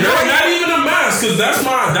fine. No, not even a mask, because that's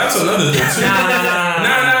another thing too. Nah.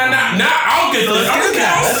 I'll get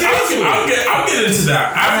into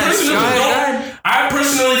that. I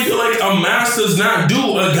personally feel like a mask does not do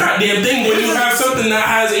a goddamn thing when you have something that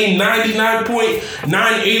has a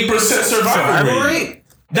 99.98% survival rate.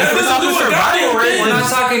 That doesn't do a goddamn thing. We're not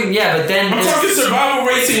talking, but then I'm talking survival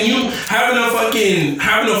rates and you having to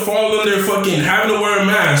fall under having to wear a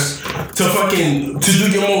mask to do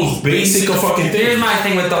your most basic of fucking thing. Here's my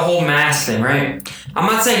thing with the whole mask thing, right? I'm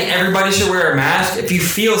not saying everybody should wear a mask. If you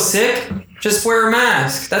feel sick, just wear a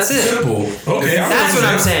mask. That's it. Simple. Okay. That's what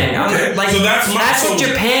I'm saying. Okay. So that's what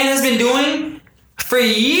Japan has been doing for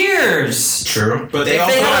years. True. But they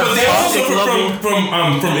also suffer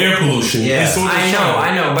from air pollution. Yeah.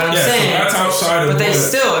 I know. But I'm saying so that's outside of. But they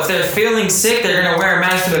still, if they're feeling sick, they're gonna wear a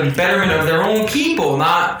mask for the betterment of their own people.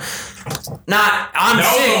 Not. I'm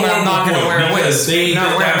sick, but I'm not gonna wear a mask. They did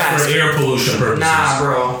that for air pollution purposes. Nah,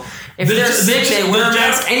 bro. If they're sick, they wear a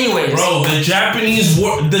mask anyways. Bro, the Japanese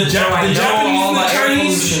and the Chinese,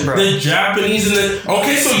 the Japanese and the...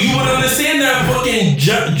 Okay, so you would understand that fucking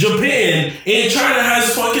Japan and China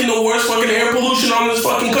has fucking the worst fucking air pollution on this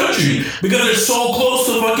fucking country. Because they're so close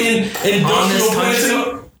to fucking industrial plants.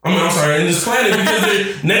 In this planet, because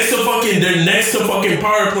they're next to fucking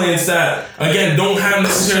power plants that, again, don't have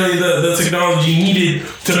necessarily the technology needed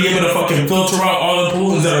to be able to fucking filter out all the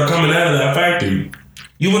pollutants that are coming out of that factory.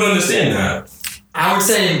 You would understand that. I would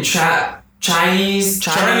say China, yes,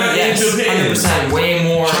 and Japan. 100%, way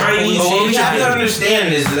more. Chinese. But what we have to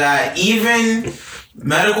understand is that even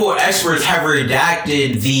medical experts have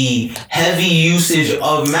redacted the heavy usage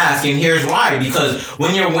of masks, and here's why. Because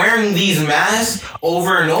when you're wearing these masks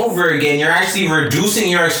over and over again, you're actually reducing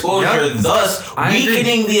your exposure, thus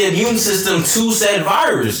weakening the immune system to said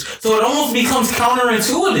virus. So it almost becomes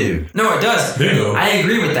counterintuitive. No, it does. I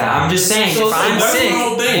agree with that. I'm just saying, if I'm sick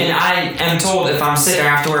and I am told if I'm sick I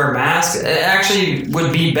have to wear a mask, it actually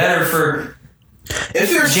would be better for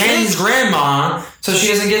Jen's grandma so she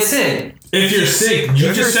doesn't get sick. If you're sick,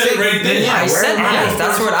 you just said it right there. Yeah, I said that.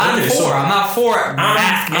 That's what I'm for. I'm not for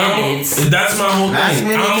mask mandates. That's my whole thing.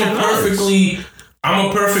 I'm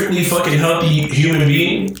a perfectly fucking healthy human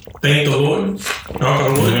being. Thank the Lord. Knock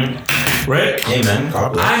on wood. Right? Amen.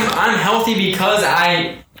 I'm healthy because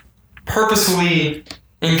I purposefully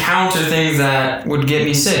encounter things that would get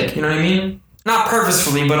me sick. You know what I mean? Not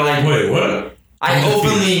purposefully, but like. Wait, what? I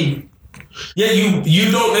openly. Yeah,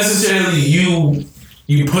 you don't necessarily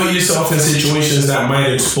You put yourself in situations that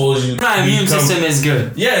might expose you. My immune system is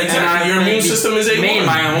good. Yeah, exactly. Your immune system is made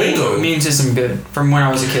my own immune system good from when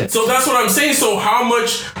I was a kid. So that's what I'm saying. So how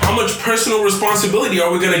much personal responsibility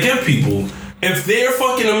are we gonna give people if their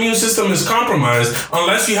fucking immune system is compromised?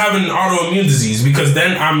 Unless you have an autoimmune disease, because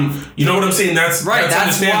then you know what I'm saying. That's right.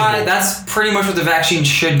 That's why. That's pretty much what the vaccine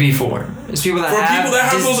should be for. It's people that have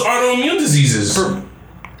those autoimmune diseases.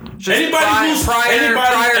 Anybody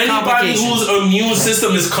whose immune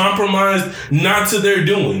system is compromised, not to their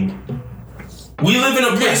doing. We live in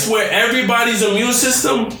a place where everybody's immune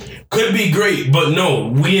system could be great, but no,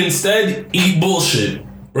 we instead eat bullshit,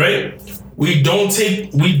 right? We don't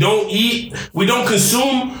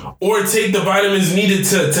consume or take the vitamins needed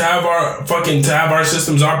to have our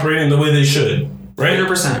systems operating the way they should, right?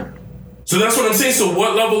 100%. So that's what I'm saying. So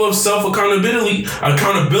what level of accountability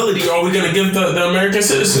are we going to give the American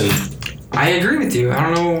citizen? I agree with you. I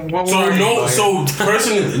don't know what we're arguing about. We're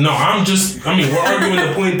arguing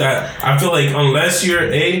the point that I feel like unless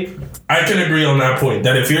I can agree on that point,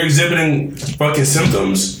 that if you're exhibiting fucking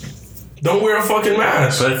symptoms, don't wear a fucking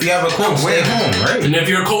mask. But if you have a cold, stay home, right? And if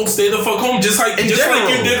you're cold, stay the fuck home. Just like you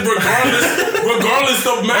did regardless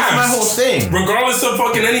of masks. That's my whole thing. Regardless of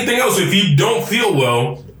fucking anything else. If you don't feel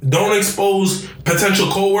well, don't expose potential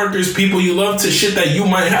co-workers, people you love, to shit that you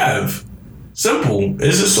might have. Simple.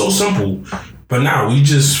 It's just so simple. But now we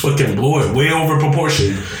just fucking blew it way over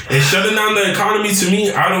proportion. And shutting down the economy, to me,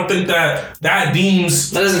 I don't think that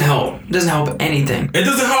deems... That doesn't help. It doesn't help anything. It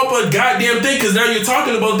doesn't help a goddamn thing, because now you're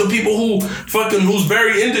talking about the people whose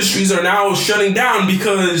very industries are now shutting down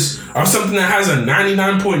because of something that has a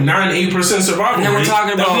 99.98% survival rate. And then we're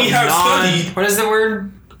talking about what is the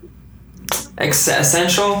word?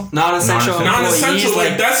 Essential? Non-essential employees,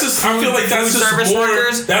 like that's just, I feel like that's just more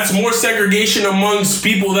workers. That's more segregation amongst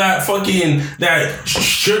people that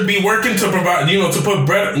should be working to provide, to put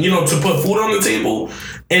bread, to put food on the table,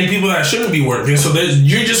 and people that shouldn't be working. So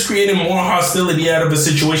you're just creating more hostility out of a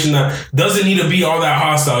situation that doesn't need to be all that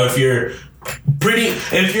hostile. You're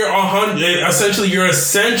essentially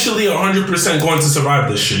 100% going to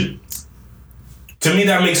survive this shit. To me,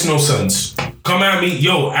 that makes no sense. Come at me,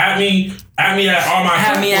 at me at all my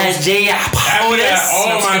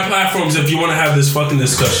platforms if you want to have this fucking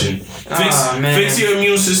discussion. Fix your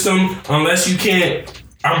immune system. Unless you can't,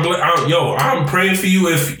 I'm praying for you.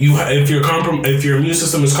 If your immune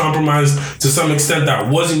system is compromised to some extent that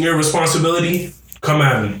wasn't your responsibility, come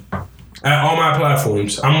at me at all my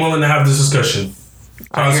platforms. I'm willing to have this discussion.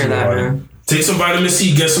 I hear that, man. Take some vitamin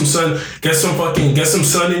C, get some sun, get some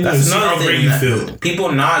sun in you, and see how great you feel.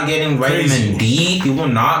 People not getting vitamin D, people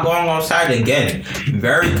not going outside again.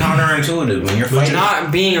 Very counterintuitive when you're fighting.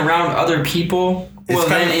 Not being around other people will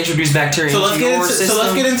then introduce bacteria into your system. So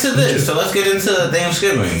let's get into this. So let's get into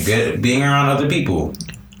Thanksgiving. Being around other people.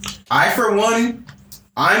 I, for one,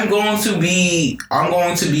 I'm going to be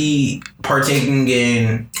partaking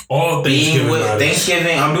in all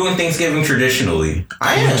Thanksgiving. I'm doing Thanksgiving traditionally.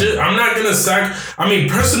 I'm not gonna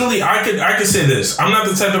personally, I could say this. I'm not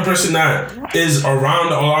the type of person that is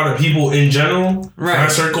around a lot of people in general. Right. My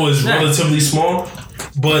circle is relatively small.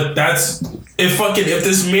 But if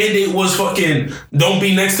this mandate was don't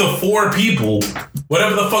be next to 4 people,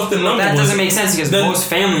 whatever the fuck the number was. That doesn't make sense because lots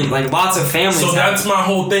of families. So that's my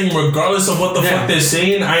whole thing. Regardless of what the fuck they're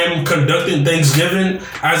saying, I am conducting Thanksgiving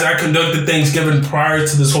as I conducted Thanksgiving prior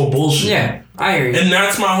to this whole bullshit. Yeah, I hear you. And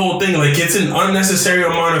that's my whole thing. It's an unnecessary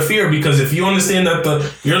amount of fear because if you understand that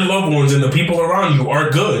your loved ones and the people around you are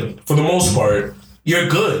good for the most part, you're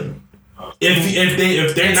good.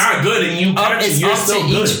 If they're not good and you catch it, you're still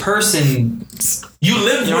good. Each person. You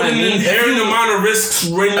live with an inherent amount of risks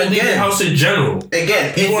when you leave the house in general.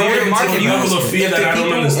 Again, if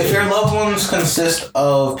your loved ones consist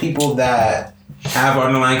of people that have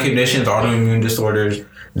underlying conditions, autoimmune disorders,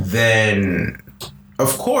 then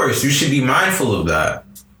of course you should be mindful of that.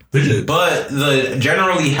 But the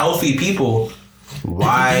generally healthy people,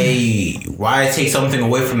 why take something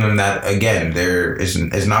away from them that again is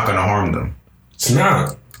not going to harm them? It's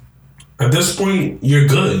not. At this point, you're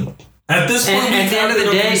good. At this point, at the end of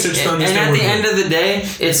the day,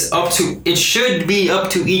 it should be up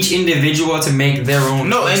to each individual to make their own.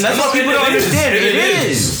 No, and that's what people don't understand. It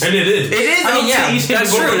is. And it is.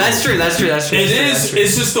 That's true. It is.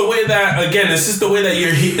 It's just the way that it's just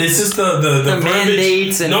the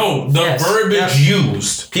mandates and verbiage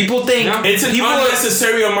used. People think it's an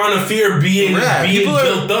unnecessary amount of fear being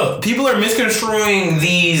built up. People are misconstruing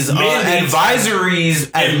these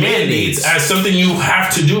advisories and mandates as something you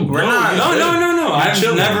have to do. No. I've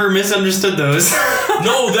never misunderstood those.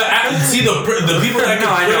 No, the people that get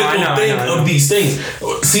critical think of these things.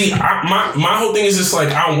 See, my whole thing is just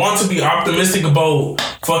I want to be optimistic about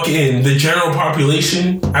the general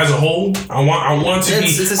population as a whole. I want to be.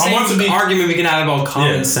 It's the same argument we can have about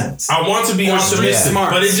common sense. I want to be optimistic,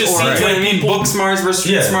 but it just seems like people book smarts versus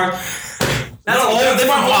street smart. That's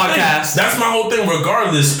my podcast. That's my whole thing.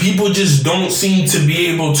 Regardless, people just don't seem to be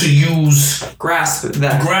able to grasp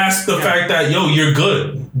the fact that you're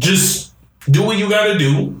good. Just do what you gotta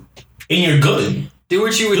do, and you're good. Do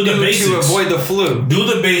what you would do to avoid the flu. Do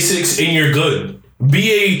the basics, and you're good.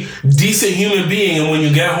 Be a decent human being, and when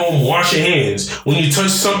you get home, wash your hands. When you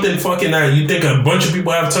touch something that you think a bunch of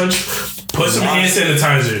people have touched, put some hand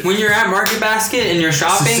sanitizer. When you're at Market Basket and you're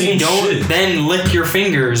shopping, don't then lick your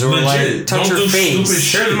fingers or touch your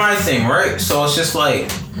face. Here's my thing, right? So it's just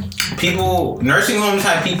nursing homes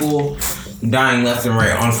have people dying left and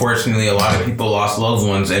right. Unfortunately, a lot of people lost loved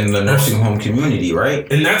ones in the nursing home community, right?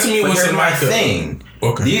 And that to me was my thing.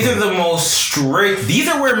 Okay. These are the most strict. These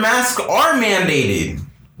are where masks are mandated.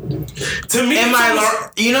 To me,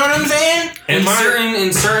 you know what I'm saying?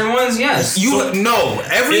 In certain ones, yes.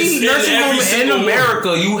 Every nursing home in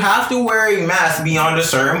America, you have to wear a mask beyond a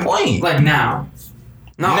certain point. Now,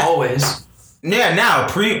 not always. Yeah, now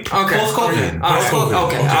post-COVID.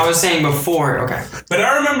 Okay. I was saying before. Okay. But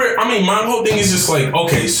I remember. I mean, my whole thing is just like,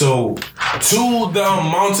 okay, so to the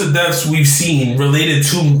amount of deaths we've seen related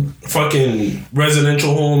to fucking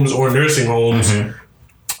residential homes or nursing homes,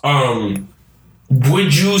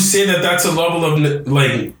 would you say that that's a level of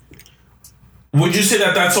like? Would you say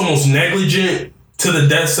that that's almost negligent to the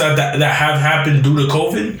deaths that have happened due to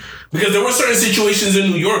COVID? Because there were certain situations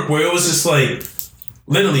in New York where it was just like.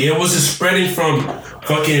 Literally, it was just spreading from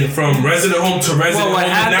resident home to resident home. What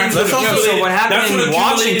happened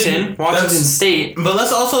in Washington State. But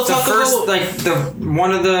let's also talk about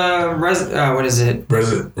one of the what is it?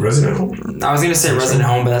 Resident home. I was gonna say resident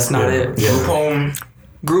home, but that's not it. Yeah.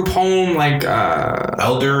 Group home, like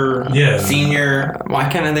elder, senior. Why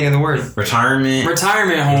can't I think of the word? Retirement home.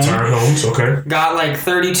 Retirement homes. Okay. Got like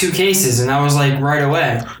 32 cases, and that was like right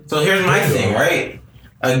away. So here's my thing, right?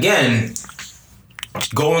 Again.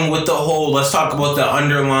 Going with the whole, let's talk about the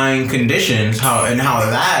underlying conditions, how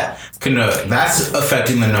that's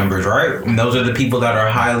affecting the numbers, right? And those are the people that are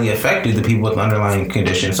highly affected, the people with underlying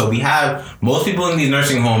conditions. So we have most people in these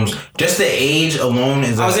nursing homes. Just the age alone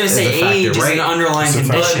is. I was going to say age is an underlying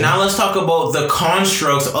condition. But now let's talk about the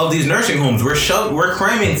constructs of these nursing homes. We're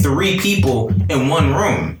cramming 3 people in one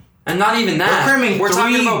room. And not even that. We're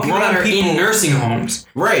talking about people that are in nursing homes.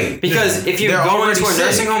 Right. Because if you're going to a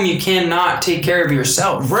nursing home, you cannot take care of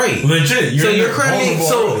yourself. Right. Legit. You're cramming.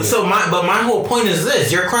 My whole point is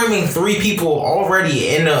this: you're cramming 3 people already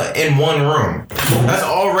in one room. That's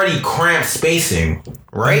already cramped spacing.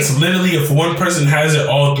 Right? It's literally if one person has it,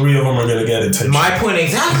 all 3 of them are gonna get attention. My point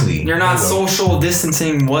exactly. You're not social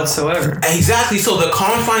distancing whatsoever. Exactly. So the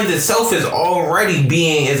confines itself is already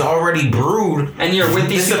brewed, and you're with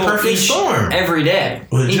these people every day,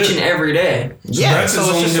 each and every day. So that's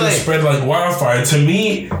only gonna spread like wildfire. To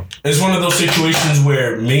me, it's one of those situations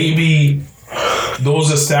where maybe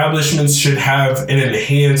those establishments should have an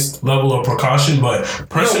enhanced level of precaution, but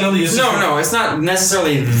personally, it's not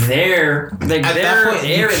necessarily there. Like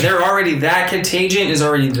they're already that contagion is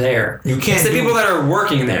already there. You can't. It's the people that are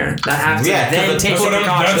working there that have to then take precautions.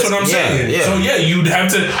 That's what I'm saying. Yeah. So you'd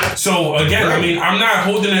have to. So again, I mean, I'm not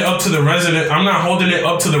holding it up to the resident. I'm not holding it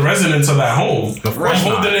up to the residents of that home. I'm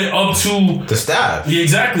holding it up to the staff. Yeah,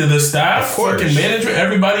 exactly. The staff, fucking management,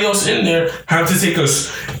 everybody else in there have to take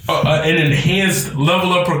an enhanced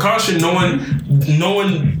level of precaution, knowing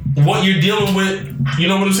what you're dealing with. You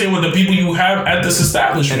know what I'm saying, with the people you have at this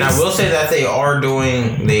establishment. And I will say that they are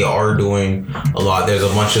doing a lot. There's a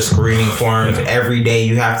bunch of screening forms every day.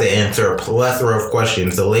 You have to answer a plethora of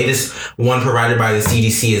questions. The latest one provided by the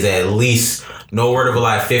CDC is at least, no word of a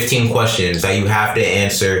lie, 15 questions that you have to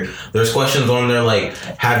answer. There's questions on there like,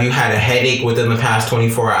 have you had a headache within the past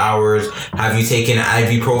 24 hours? Have you taken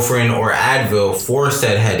ibuprofen or Advil for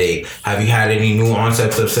said headache? Have you had any new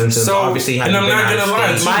onsets of symptoms? So, obviously, have you been out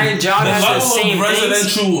of state? My job has the same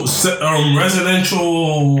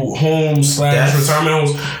residential homes / retirement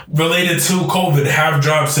homes related to COVID have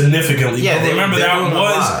dropped significantly. Yeah, remember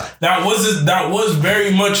that was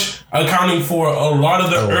very much accounting for a lot of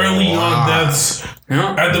the early on deaths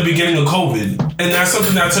at the beginning of COVID. And that's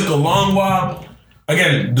something that took a long while.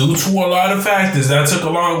 Again, due to a lot of factors, that took a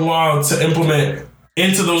long while to implement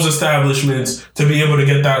into those establishments to be able to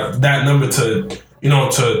get that number to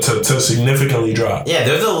significantly drop. Yeah,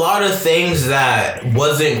 there's a lot of things that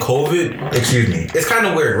wasn't COVID. Excuse me. It's kind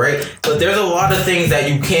of weird, right? But there's a lot of things that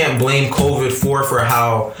you can't blame COVID for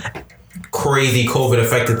how crazy COVID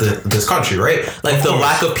affected this country, right? Like the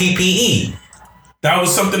lack of PPE. That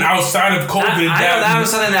was something outside of COVID. That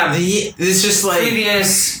was something that it's just like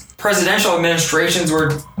previous presidential administrations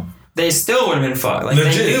they still would have been fucked. Like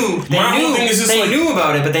legit. They knew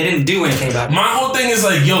about it, but they didn't do anything about it. My whole thing is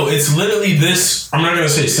like, it's literally this. I'm not gonna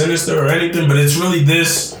say sinister or anything, but it's really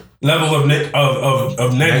this level of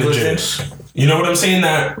negligence. You know what I'm saying?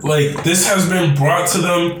 That like this has been brought to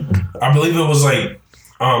them. I believe it was like.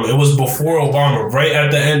 It was before Obama, right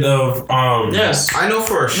at the end of yes, I know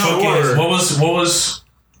for sure. What was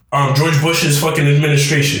George Bush's fucking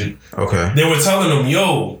administration? Okay, they were telling them,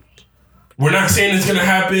 we're not saying it's gonna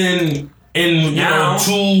happen in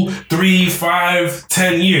 2, 3, 5,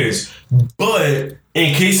 10 years, but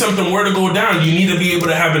in case something were to go down, you need to be able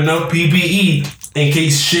to have enough PPE in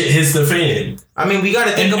case shit hits the fan. I mean, we got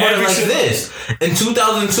to think about it like this. In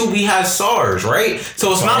 2002, we had SARS, right?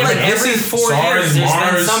 So it's not like every 4 years there's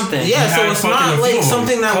been something. Yeah, so it's not like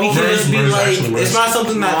something that we can just be like, it's not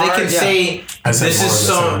something that they can say, this is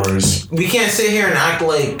some, we can't sit here and act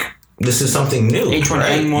like this is something new. H1N1.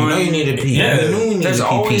 Right? You know you need a PPE. Yeah. There's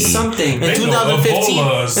always something. In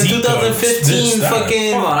 2015,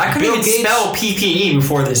 fucking. Hold on, I couldn't even spell PPE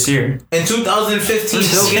before this year. In 2015,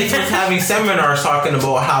 Bill Gates was having seminars talking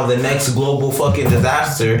about how the next global fucking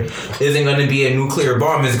disaster isn't going to be a nuclear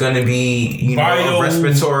bomb. It's going to be, a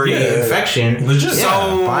respiratory infection. Legit.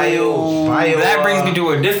 So bio. That brings me to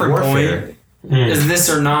a different point. Is this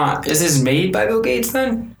or not? Is this made by Bill Gates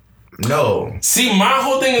then? No. See, my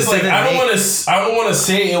whole thing is like I don't want to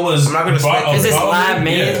say it was. I'm not gonna say. Is this lab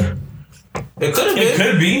made? Yeah. It could have been. It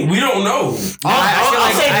could be. We don't know.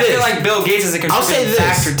 I feel like Bill Gates is a contributing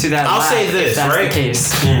factor to that. I'll say this. That's right? the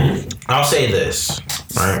case. I'll say this.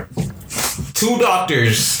 Right. 2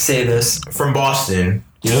 doctors say this from Boston.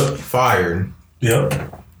 Yep. Fired. Yep.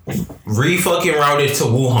 Fucking routed to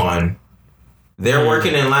Wuhan. They're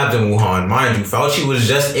working in labs in Wuhan. Mind you, Fauci was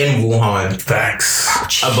just in Wuhan.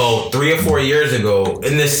 Facts. About 3 or 4 years ago.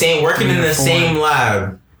 Working in the same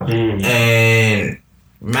lab. And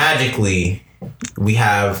magically, we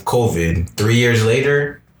have COVID. 3 years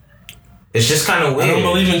later, it's just kind of weird. I don't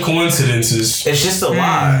believe in coincidences. It's just a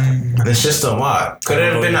lot. It's just a lot. Could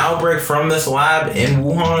it have been an outbreak from this lab in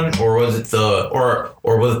Wuhan, or was it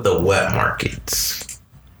the wet markets?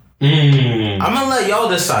 I'm gonna let y'all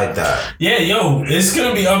decide that. Yeah, it's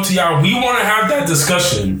gonna be up to y'all. We want to have that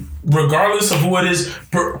discussion, regardless of who it is.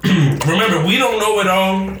 Remember, we don't know it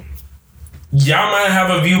all. Y'all might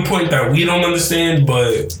have a viewpoint that we don't understand,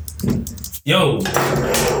 but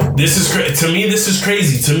this is to me. This is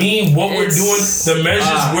crazy. To me, what we're doing, the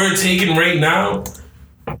measures we're taking right now.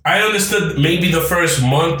 I understood maybe the first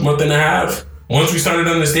month and a half. Once we started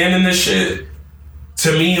understanding this shit.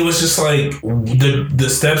 To me, it was just like the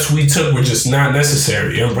steps we took were just not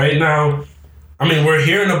necessary. And right now, I mean, we're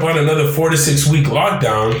hearing about another 4 to 6 week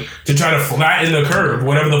lockdown to try to flatten the curve,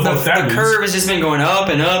 whatever the fuck that means. The curve has just been going up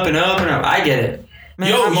and up and up and up. I get it. Man,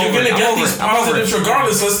 you're going to get these positives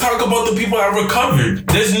regardless. Let's talk about the people that recovered.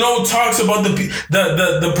 There's no talks about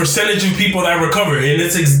the percentage of people that recover. And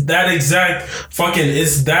it's that exact fucking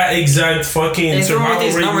survival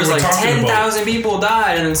these rate numbers we were like talking 10,000 people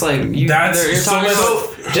died, and it's like you're talking about.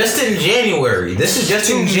 Just in January,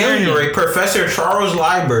 Professor Charles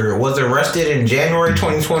Lieber was arrested in January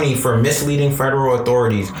 2020 for misleading federal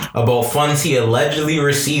authorities about funds he allegedly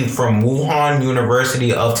received from Wuhan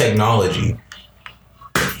University of Technology.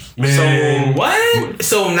 Man. So what?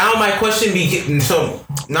 So now my question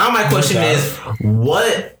is,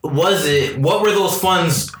 what was it? What were those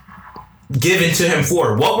funds given to him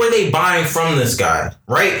for? What were they buying from this guy?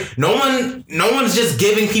 Right? No one's just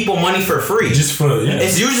giving people money for free.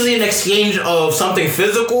 It's usually an exchange of something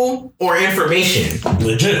physical or information.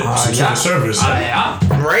 Legit. Service.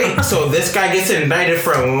 Right? So this guy gets indicted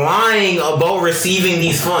for lying about receiving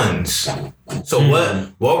these funds. So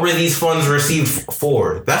what were these funds received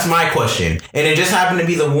for? That's my question. And it just happened to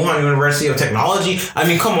be the Wuhan University of Technology. I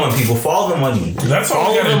mean, come on, people, follow the money. That's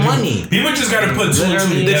all follow the money. People just gotta put two and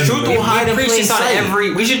two together. The truth will hide in plain sight.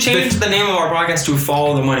 We should change the name of our podcast to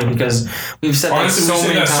Follow the Money, because we've said that so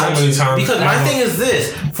many times. Because my thing is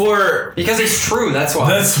this, because it's true. That's why.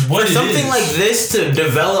 That's what for something like this to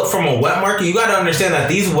develop from a wet market, you got to understand that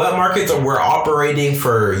these wet markets were operating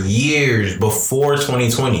for years before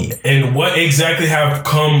 2020. And what exactly have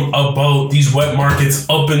come about these wet markets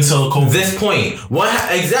up until COVID? This point.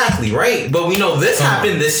 Exactly, right? But we know this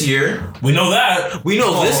happened this year. We know that. We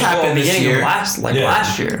know this happened this year. Last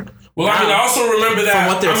year. Well, I mean, I also remember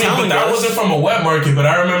that. That wasn't from a wet market, but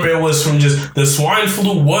I remember it was from just the swine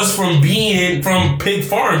flu was from pig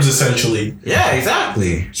farms, essentially. Yeah,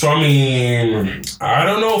 exactly. So I mean, I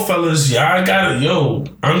don't know, fellas. Y'all got it.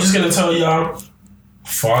 I'm just gonna tell y'all,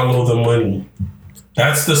 follow the money.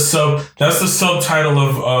 That's the subtitle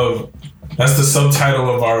of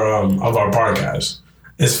our podcast.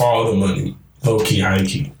 Is follow the money, low key, high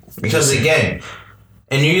key. Because again.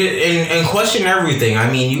 And question everything.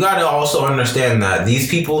 I mean, you got to also understand that these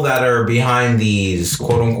people that are behind these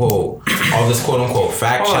quote unquote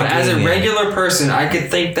fact checking. As a regular person, I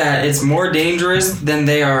could think that it's more dangerous than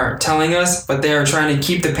they are telling us, but they are trying to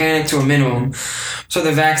keep the panic to a minimum. So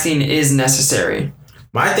the vaccine is necessary.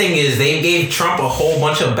 My thing is, they gave Trump a whole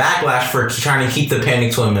bunch of backlash for trying to keep the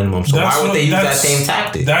panic to a minimum. So why would they use that same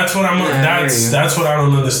tactic? That's what that's what I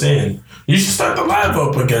don't understand. You should start the live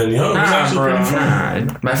up again, yo. Nah,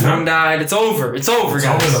 my phone died. It's over. It's over,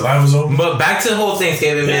 guys. The live is over. But back to the whole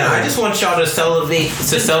Thanksgiving, man. I just want y'all to celebrate.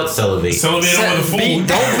 Celebrate over the food.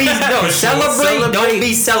 Celebrate. Don't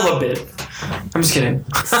be celibate. I'm just kidding.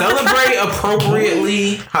 Celebrate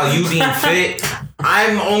appropriately how you deem fit.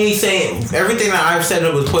 I'm only saying everything that I've said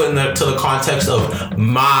was put to the context of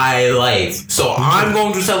my life. So I'm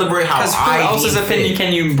going to celebrate how I who else's opinion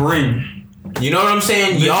can you bring? You know what I'm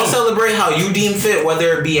saying? Y'all celebrate how you deem fit,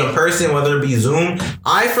 whether it be in person, whether it be Zoom.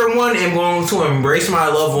 I, for one, am going to embrace my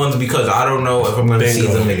loved ones because I don't know if I'm going to see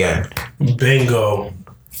them again. Bingo.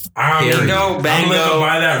 I'm going to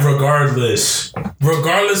buy that regardless.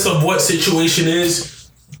 Regardless of what situation is,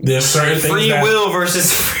 there's certain things free will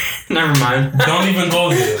versus... Never mind. Don't even go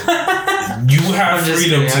there. You have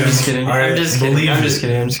freedom to. I'm just kidding. Right? I'm just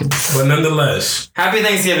kidding. But nonetheless. Happy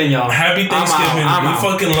Thanksgiving, y'all. Happy Thanksgiving. We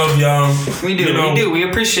fucking love y'all. We do. We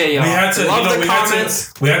appreciate y'all. We had to, love the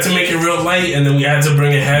comments. We had to make it real light, and then we had to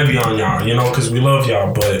bring it heavy on y'all, because we love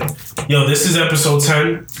y'all. But, yo, this is episode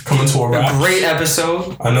 10, coming to a wrap. A great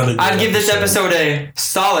episode. I'd give this episode a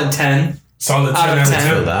solid 10. Solid 10 out of 10. I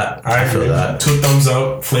feel that. I feel that. 2 thumbs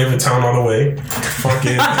up. Flavor Town all the way.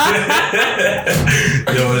 Fucking.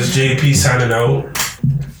 Yo, it's JP signing out.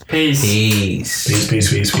 Peace. Peace.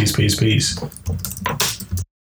 Peace.